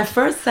 That was my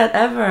first set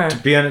ever. To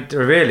be honest,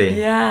 really?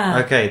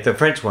 Yeah. Okay, the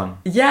French one.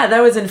 Yeah,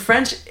 that was in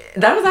French.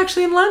 That was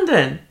actually in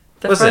London.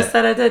 The first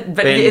set I did,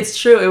 but it's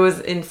true. It was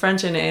in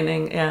French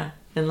in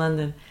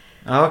London.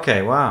 Oh,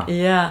 okay. Wow.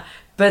 Yeah,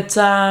 but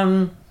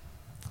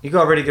you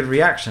got a really good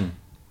reaction.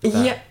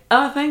 Yeah.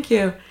 Oh, thank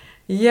you.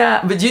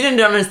 Yeah, but you didn't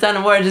understand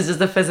a word. It's just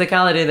the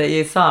physicality that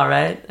you saw,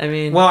 right? I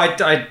mean... Well,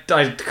 I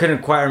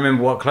couldn't quite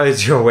remember what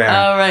clothes you were wearing.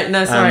 Oh, right.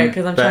 No, sorry,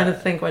 because I'm trying to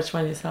think which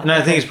one you saw. No,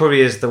 I think it's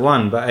probably is the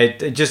one, but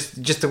it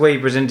just the way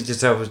you presented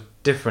yourself was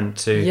different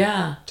to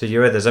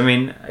your others. I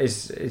mean,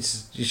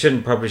 it's you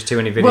shouldn't publish too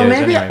many videos. Well,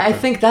 maybe anyway, I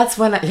think that's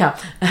when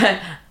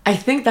I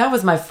think that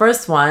was my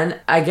first one.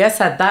 I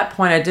guess at that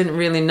point I didn't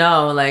really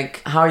know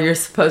like how you're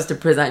supposed to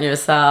present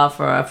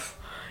yourself or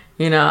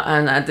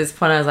and at this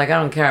point I was like, I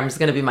don't care. I'm just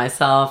going to be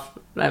myself.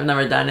 I've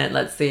never done it.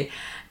 Let's see.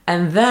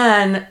 And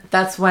then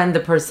that's when the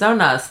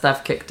persona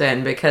stuff kicked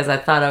in because I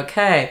thought,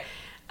 okay,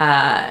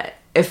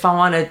 if I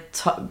want to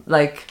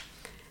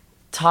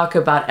talk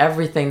about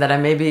everything, that I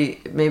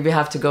maybe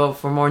have to go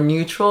for more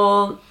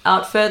neutral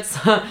outfits,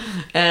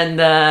 and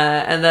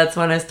that's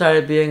when I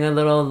started being a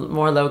little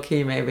more low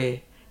key.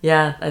 Maybe,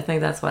 yeah, I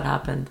think that's what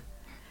happened.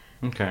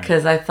 Okay.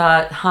 Because I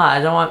thought, I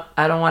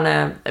don't want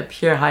to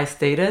appear high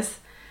status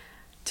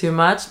too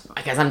much.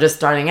 I guess I'm just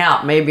starting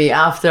out. Maybe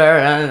after,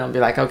 and I'll be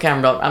like, okay,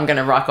 I'm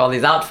gonna rock all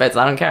these outfits.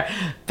 I don't care.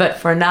 But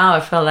for now, I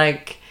feel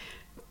like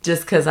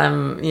just because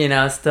I'm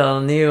still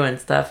new and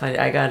stuff, maybe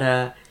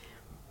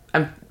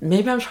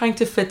I'm trying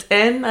to fit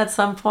in at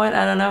some point.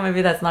 I don't know.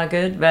 Maybe that's not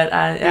good. But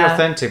be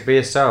authentic. Be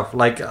yourself.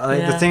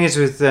 The thing is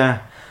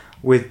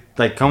with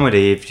like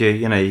comedy, if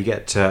you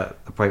get to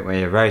a point where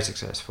you're very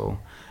successful,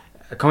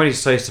 comedy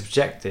is so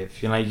subjective.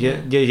 You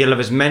love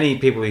as many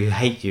people who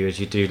hate you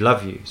as you do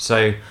love you.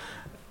 So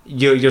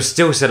you'll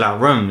still sell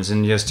out rooms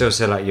and you'll still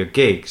sell out your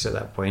gigs at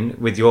that point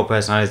with your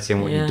personality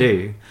and what you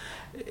do.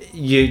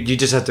 You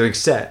just have to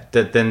accept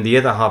that then the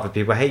other half of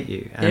people hate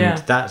you, and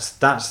that's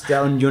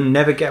you'll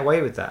never get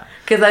away with that.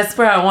 Because I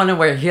swear I want to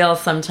wear heels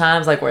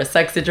sometimes, like wear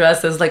sexy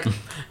dresses, like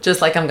just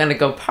like I'm gonna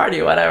go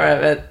party,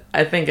 whatever. But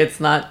I think it's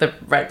not the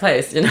right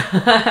place, you know,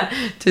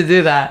 to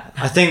do that.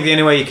 I think the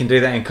only way you can do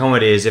that in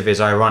comedy is if it's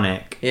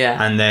ironic.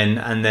 Yeah. And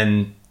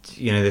then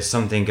you know, there's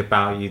something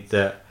about you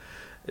that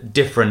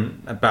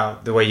different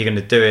about the way you're going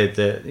to do it.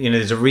 That, you know,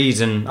 there's a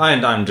reason.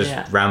 I'm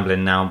just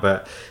rambling now,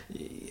 but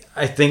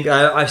I think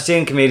I've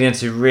seen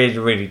comedians who really,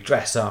 really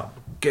dress up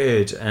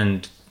good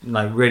and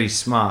like really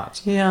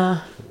smart.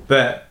 Yeah.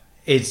 But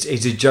it's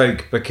a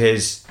joke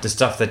because the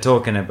stuff they're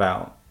talking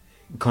about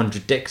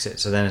contradicts it.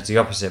 So then it's the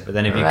opposite. But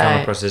then if you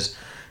come across as,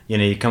 you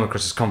know, you come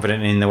across as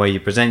confident in the way you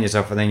present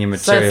yourself, and then your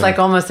material. So it's like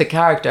almost a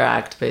character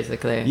act,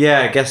 basically.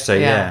 Yeah, I guess so.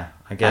 Yeah,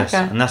 I guess,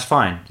 okay. and that's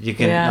fine. You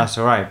can. Yeah. That's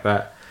all right.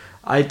 But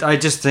I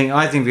just think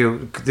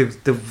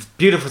the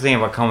beautiful thing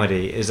about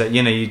comedy is that,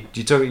 you know, you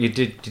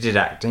did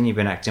acting. You've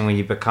been acting where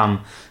you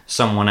become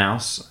someone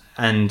else,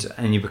 and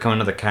you become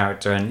another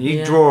character, and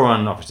you draw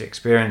on obviously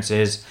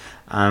experiences,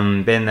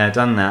 been there,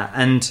 done that,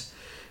 and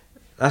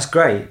that's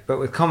great. But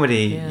with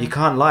comedy, you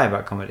can't lie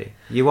about comedy.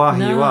 You are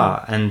who you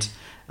are,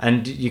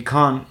 and you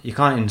can't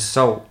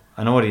insult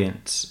an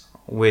audience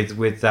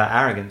with that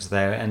arrogance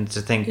there, and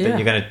to think that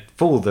you're going to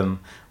fool them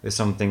with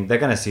something. They're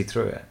going to see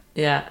through it.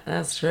 Yeah,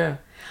 that's true.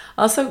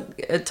 Also,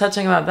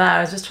 touching about that,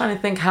 I was just trying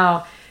to think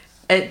how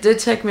it did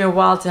take me a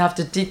while to have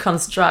to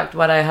deconstruct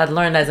what I had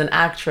learned as an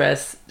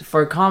actress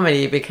for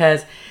comedy,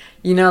 because,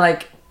 you know,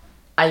 like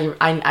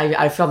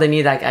I feel the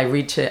need, like I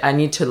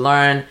need to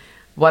learn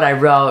what I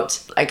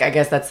wrote. Like, I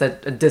guess that's a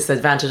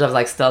disadvantage of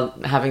like still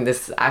having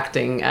this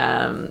acting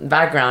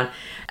background.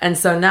 And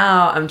so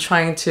now I'm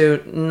trying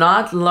to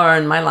not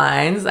learn my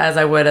lines as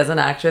I would as an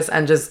actress,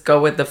 and just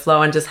go with the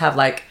flow and just have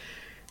like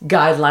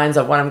guidelines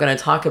of what I'm going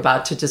to talk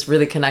about to just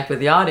really connect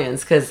with the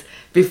audience. Because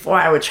before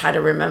I would try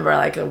to remember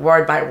like a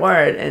word by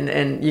word,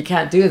 and you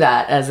can't do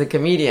that as a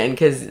comedian,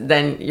 because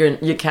then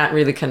you can't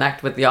really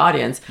connect with the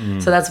audience.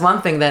 So that's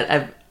one thing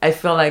that I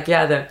feel like,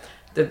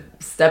 the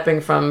stepping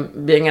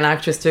from being an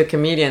actress to a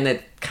comedian,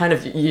 that kind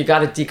of, you got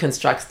to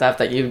deconstruct stuff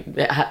that you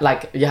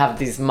have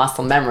these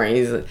muscle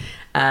memories.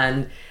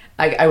 And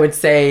I would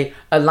say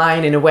a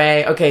line in a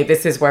way, okay,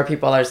 this is where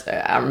people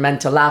are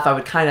meant to laugh. I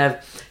would kind of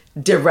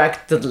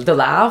direct the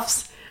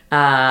laughs,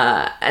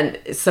 and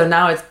so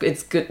now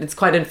it's good. It's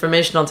quite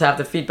informational to have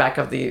the feedback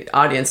of the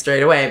audience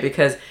straight away,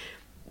 because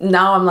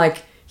now I'm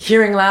like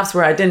hearing laughs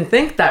where I didn't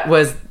think that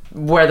was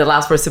where the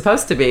laughs were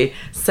supposed to be.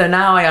 So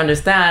now I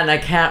understand I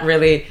can't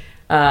really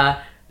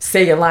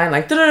say a line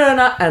like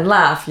da-da-da-da and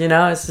laugh, you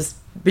know. It's just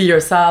be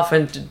yourself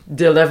and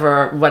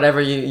deliver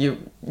whatever you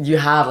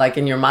have like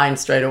in your mind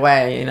straight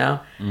away, you know,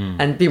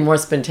 and be more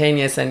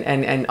spontaneous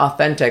and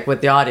authentic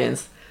with the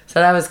audience. So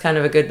that was kind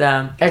of a good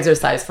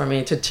exercise for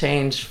me to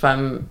change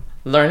from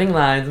learning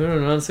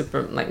lines,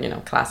 super like, you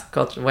know,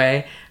 classical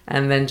way,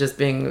 and then just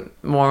being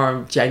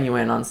more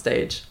genuine on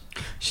stage.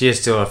 She is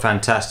still a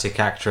fantastic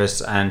actress,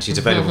 and she's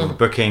available for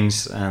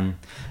bookings,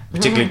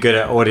 particularly good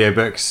at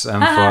audiobooks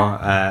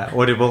for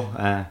Audible.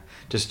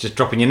 Just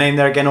dropping your name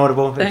there again,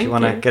 Audible, if you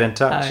want to get in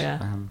touch. Oh,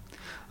 yeah.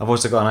 I've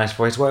also got a nice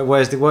voice.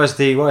 What is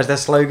their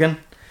slogan?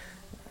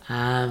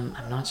 I'm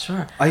not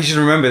sure. Oh, you should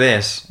remember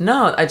this.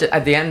 No,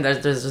 at the end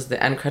there's just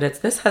the end credits.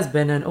 This has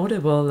been an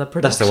Audible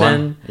production. That's the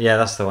one. Yeah,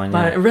 that's the one.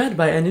 Yeah. Read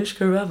by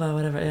Anoushka Rava,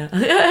 whatever.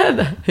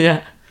 Yeah,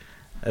 yeah.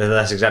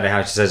 That's exactly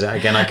how she says it.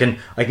 Again, I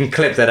can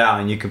clip that out,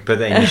 and you can put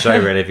that in your show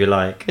reel if you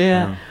like.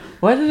 Yeah.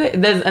 What did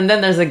it? And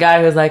then there's a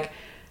guy who's like,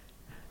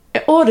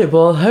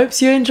 Audible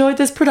hopes you enjoyed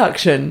this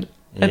production.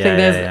 I think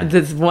there's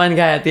this one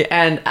guy at the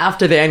end,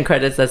 after the end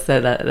credits, that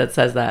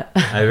says that.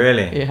 Oh,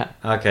 really? Yeah.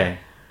 Okay.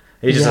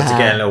 You just have to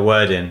get a little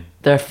word in.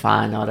 They're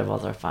fun.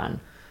 Audibles are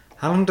fun.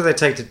 How long do they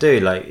take to do?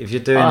 Like, if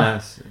you're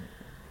doing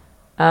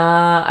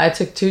I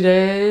took 2.5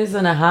 days,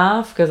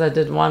 because I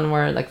did one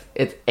where like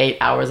it's 8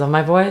 hours of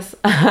my voice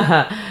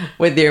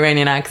with the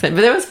Iranian accent,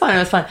 but it was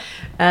fun.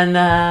 And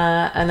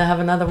I have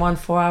another one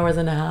 4.5 hours,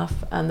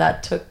 and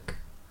that took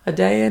 1.5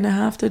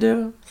 days to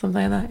do,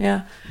 something like that.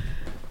 Yeah.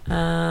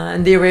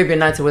 And the Arabian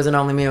Nights, it wasn't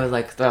only me; it was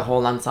like the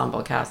whole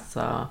ensemble cast.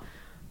 So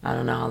I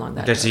don't know how long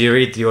that. Okay, so you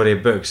read the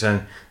audiobooks,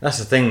 and that's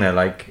the thing though.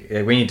 Like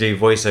when you do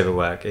voiceover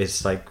work,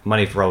 it's like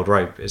money for old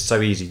rope. It's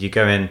so easy. You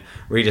go in,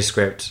 read a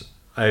script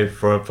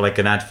for like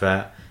an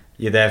advert.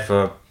 You're there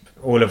for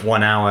all of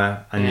 1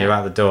 hour, and you're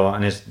out the door,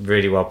 and it's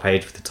really well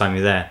paid for the time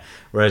you're there.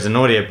 Whereas an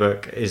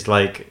audiobook is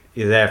like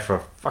you're there for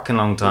a fucking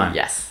long time.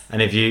 Yes.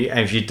 And if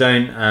you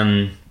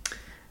don't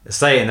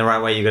say it in the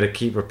right way, you got to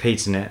keep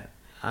repeating it.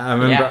 I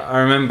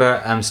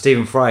remember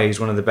Stephen Fry, who's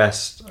one of the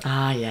best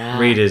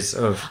readers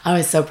of. I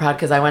was so proud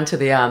because I went to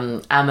the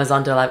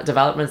Amazon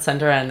Development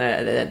Center,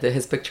 and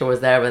his picture was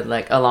there with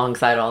like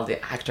alongside all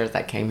the actors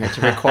that came here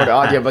to record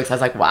audiobooks. I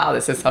was like, wow,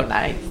 this is so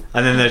nice.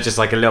 And then there's just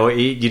like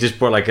you just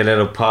brought like a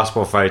little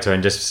passport photo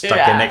and just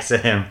stuck it next to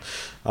him.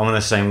 I'm on the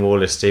same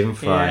wall as Stephen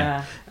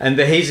Fry, and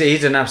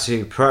he's an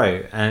absolute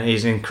pro, and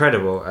he's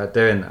incredible at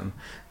doing them.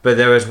 But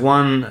there was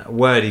one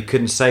word he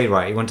couldn't say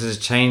right. He wanted to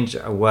change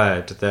a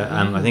word that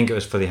I think it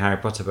was for the Harry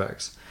Potter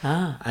books.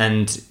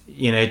 And,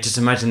 you know, just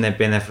imagine they'd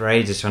been there for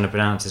ages trying to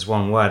pronounce this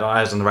one word.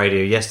 I was on the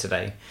radio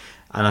yesterday,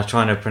 and I was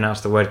trying to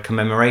pronounce the word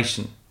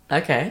commemoration.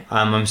 Okay.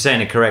 I'm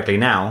saying it correctly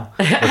now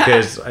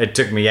because it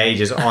took me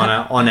ages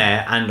on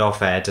air and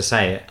off air to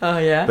say it. Oh,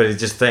 yeah? But it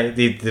just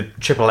the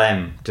triple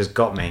M just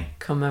got me.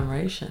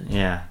 Commemoration.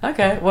 Yeah.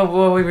 Okay. What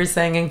were we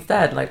saying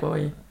instead? Like, what were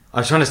you... I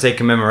was trying to say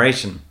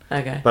commemoration.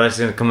 Okay. But I was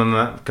going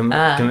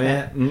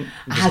to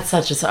I had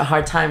such a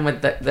hard time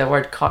with the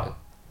word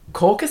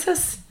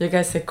Caucasus. You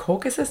guys say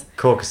Caucasus?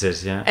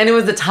 Caucasus, yeah. And it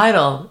was the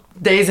title,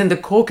 Days in the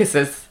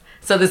Caucasus.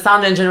 So the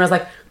sound engineer was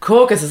like,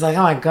 Caucasus. Like,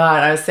 oh my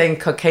God. I was saying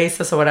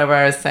Caucasus or whatever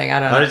I was saying. I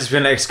don't know. I'd just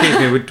been like, excuse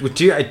me,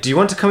 do you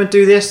want to come and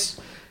do this?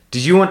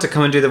 Did you want to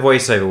come and do the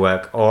voiceover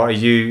work? Or are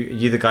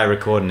you the guy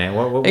recording it?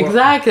 What?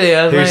 Exactly.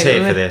 I was who's like,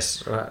 here for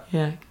this?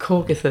 Yeah,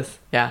 Caucasus.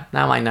 Yeah,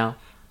 now I know.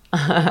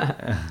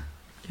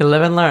 You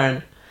live and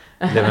learn.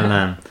 Live and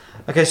learn.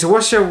 Okay, so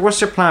what's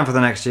your plan for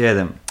the next year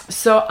then?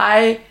 So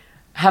I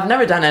have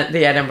never done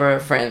the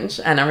Edinburgh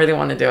Fringe, and I really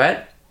want to do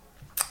it.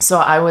 So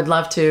I would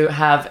love to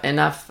have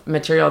enough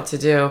material to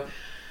do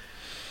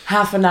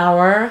half an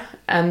hour,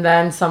 and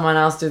then someone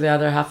else do the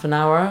other half an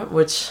hour,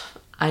 which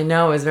I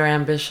know is very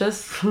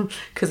ambitious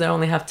because I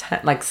only have 10,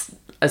 like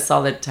a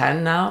solid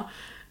 10 now.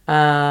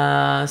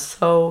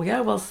 So yeah,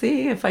 we'll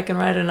see if I can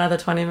write another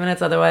 20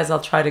 minutes. Otherwise, I'll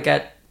try to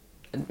get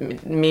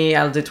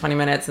I'll do 20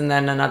 minutes, and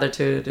then another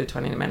two do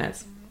 20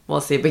 minutes.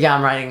 We'll see. But yeah,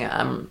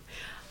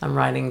 I'm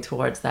writing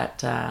towards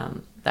that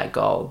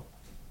goal.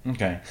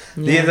 Okay.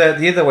 Yeah.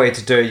 The other way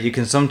to do it, you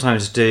can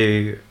sometimes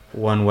do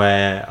one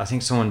where I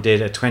think someone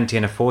did a 20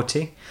 and a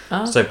 40.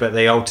 Oh. So, but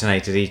they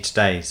alternated each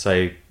day.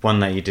 So one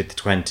night you did the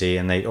 20,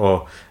 and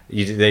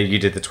you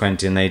did the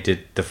 20 and they did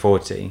the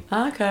 40.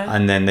 Okay.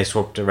 And then they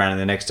swapped around,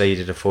 and the next day you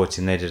did a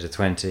 40 and they did a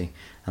 20,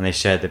 and they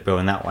shared the bill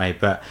in that way.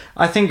 But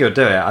I think you'll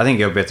do it. I think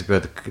you'll be able to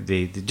build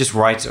the just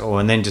write it all,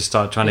 and then just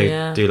start trying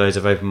to do loads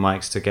of open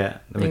mics to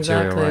get the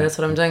material exactly. right. That's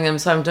what I'm doing.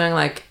 So I'm doing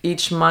like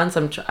each month.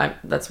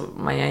 That's what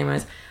my aim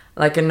is.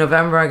 Like in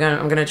November,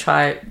 I'm gonna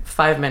try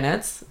 5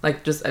 minutes,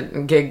 like just a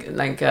gig,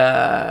 like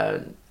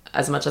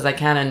as much as I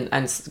can,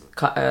 and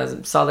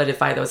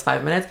solidify those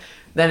 5 minutes.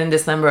 Then in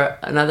December,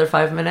 another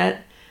 5 minute,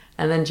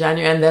 and then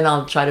January, and then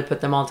I'll try to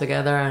put them all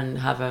together and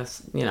have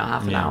half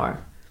an hour.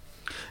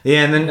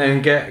 Yeah,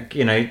 and get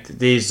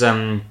these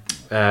open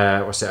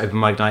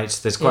mic nights.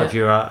 There's quite a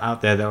few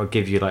out there that will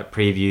give you like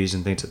previews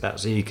and things like that,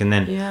 so you can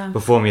then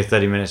perform your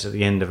 30 minutes at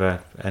the end of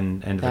a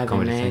comedy That'd be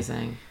amazing.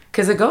 thing.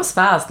 Because it goes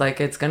fast.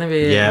 Like it's gonna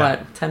be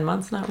 10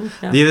 months now.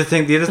 Yeah. The other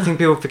thing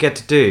people forget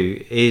to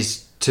do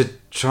is to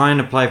try and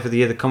apply for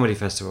the other comedy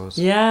festivals.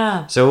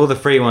 Yeah. So all the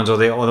free ones, or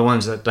the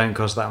ones that don't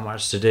cost that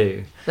much to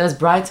do. There's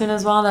Brighton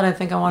as well that I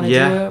think I want to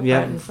do.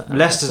 Yeah.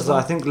 Leicester's.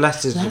 I think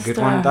Leicester's a good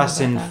one. That's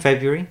in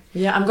February.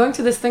 Yeah, I'm going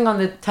to this thing on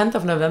the 10th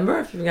of November.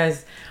 If you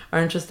guys are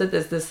interested,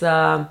 there's this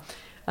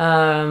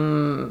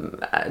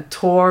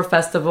tour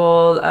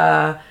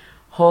festival.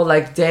 Whole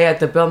like day at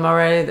the Bill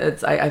Murray.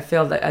 I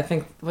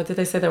think what did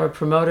they say? There were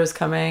promoters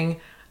coming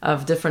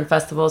of different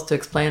festivals to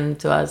explain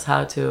to us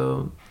how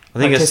to. I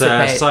think it's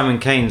Simon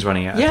Kane's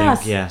running it. Yes, I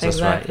think. Yes, that's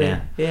exactly.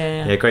 right.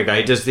 Yeah. Yeah, great guy.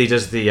 He does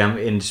the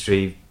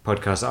industry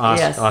podcast.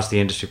 Ask the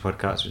Industry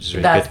podcast, which is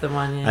really That's good. the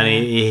one. Yeah.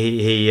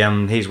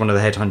 And he's one of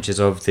the head honchos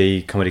of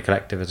the Comedy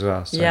Collective as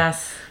well. So,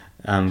 yes.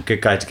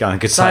 Good guy to go on.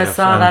 Good So side. I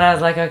saw that, I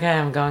was like, okay,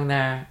 I'm going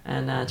there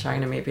and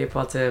trying to meet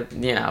people to,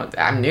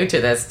 I'm new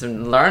to this, to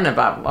learn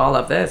about all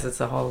of this.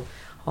 It's a whole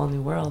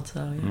new world.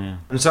 So yeah.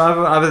 And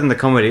so other than the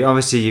comedy,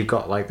 obviously you've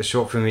got like the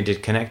short film you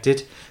did,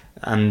 Connected,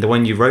 and the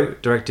one you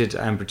wrote, directed,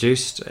 and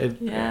produced.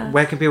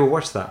 Where can people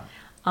watch that?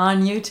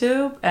 On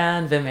YouTube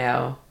and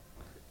Vimeo.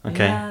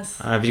 Okay. Yes.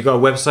 Have you got a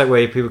website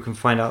where people can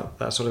find out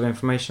that sort of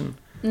information?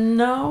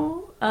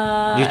 No.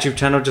 YouTube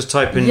channel, just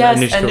type in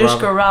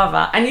Anoushka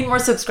Rava. I need more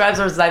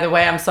subscribers, by the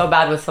way. I'm so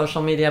bad with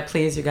social media.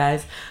 Please, you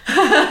guys.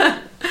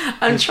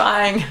 I'm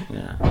trying.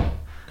 Yeah.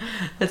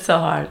 It's so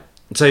hard.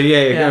 So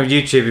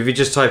YouTube, if you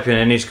just type in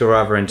Anoushka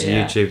Rava into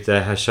YouTube,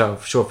 her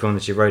short film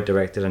that she wrote,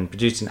 directed, and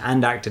produced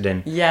and acted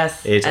in.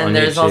 Yes, and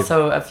there's YouTube.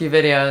 also a few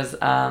videos,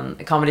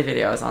 comedy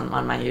videos on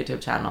my YouTube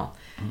channel.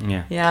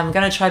 Yeah, I'm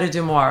gonna try to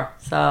do more.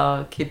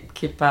 So keep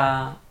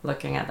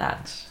looking at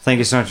that. Thank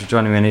you so much for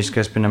joining me, Anoushka.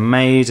 It's been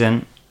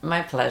amazing.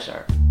 My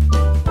pleasure.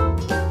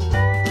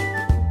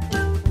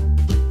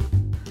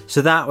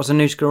 So that was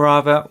Anoushka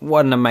Rava.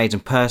 What an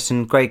amazing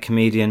person, great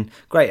comedian,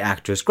 great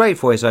actress, great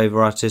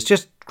voiceover artist,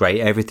 just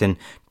great everything.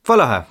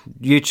 Follow her.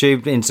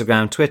 YouTube,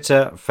 Instagram,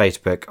 Twitter,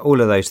 Facebook,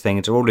 all of those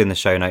things are all in the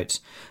show notes.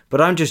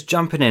 But I'm just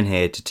jumping in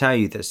here to tell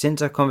you that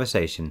since our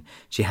conversation,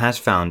 she has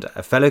found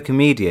a fellow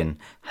comedian,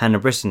 Hannah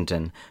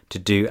Brissenden, to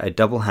do a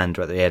double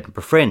hander at the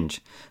Edinburgh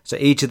Fringe. So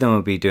each of them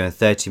will be doing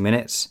 30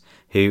 minutes.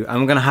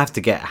 I'm going to have to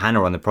get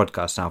Hannah on the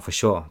podcast now for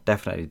sure,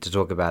 definitely, to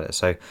talk about it.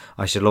 So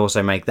I shall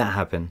also make that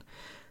happen.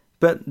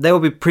 But they will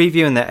be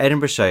previewing their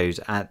Edinburgh shows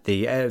at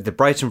the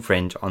Brighton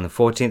Fringe on the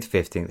 14th,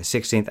 15th, the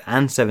 16th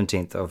and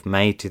 17th of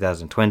May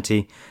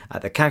 2020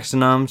 at the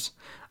Caxton Arms.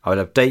 I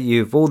will update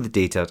you with all the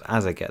details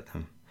as I get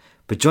them.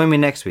 But join me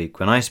next week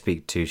when I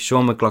speak to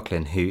Sean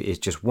McLaughlin, who is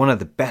just one of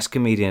the best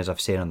comedians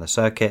I've seen on the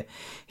circuit.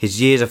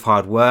 His years of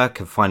hard work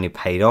have finally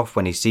paid off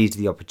when he seized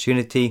the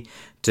opportunity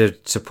to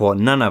support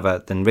none other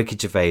than Ricky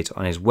Gervais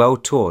on his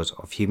world tours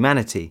of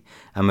Humanity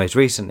and most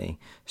recently,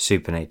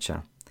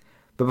 Supernature.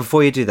 But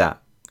before you do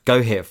that,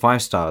 go hit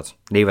 5 stars,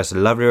 leave us a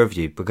lovely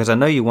review because I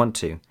know you want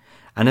to.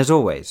 And as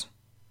always,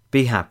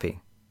 be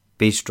happy,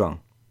 be strong,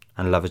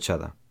 and love each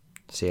other.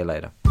 See you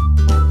later.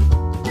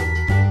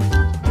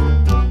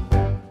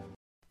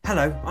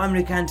 Hello, I'm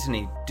Luke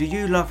Anthony. Do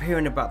you love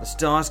hearing about the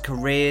stars'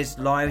 careers,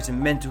 lives and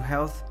mental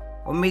health?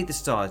 Well, Meet the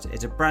Stars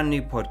is a brand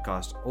new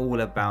podcast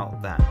all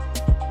about that.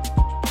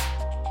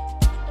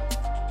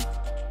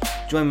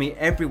 Join me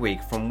every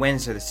week from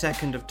Wednesday the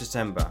 2nd of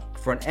December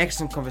for an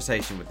excellent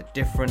conversation with a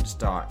different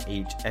star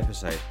each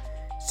episode.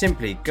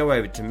 Simply go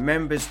over to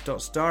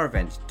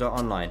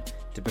members.starevents.online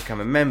to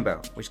become a member,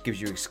 which gives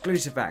you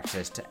exclusive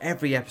access to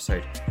every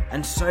episode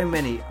and so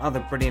many other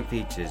brilliant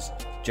features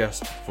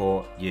just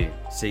for you.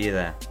 See you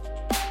there.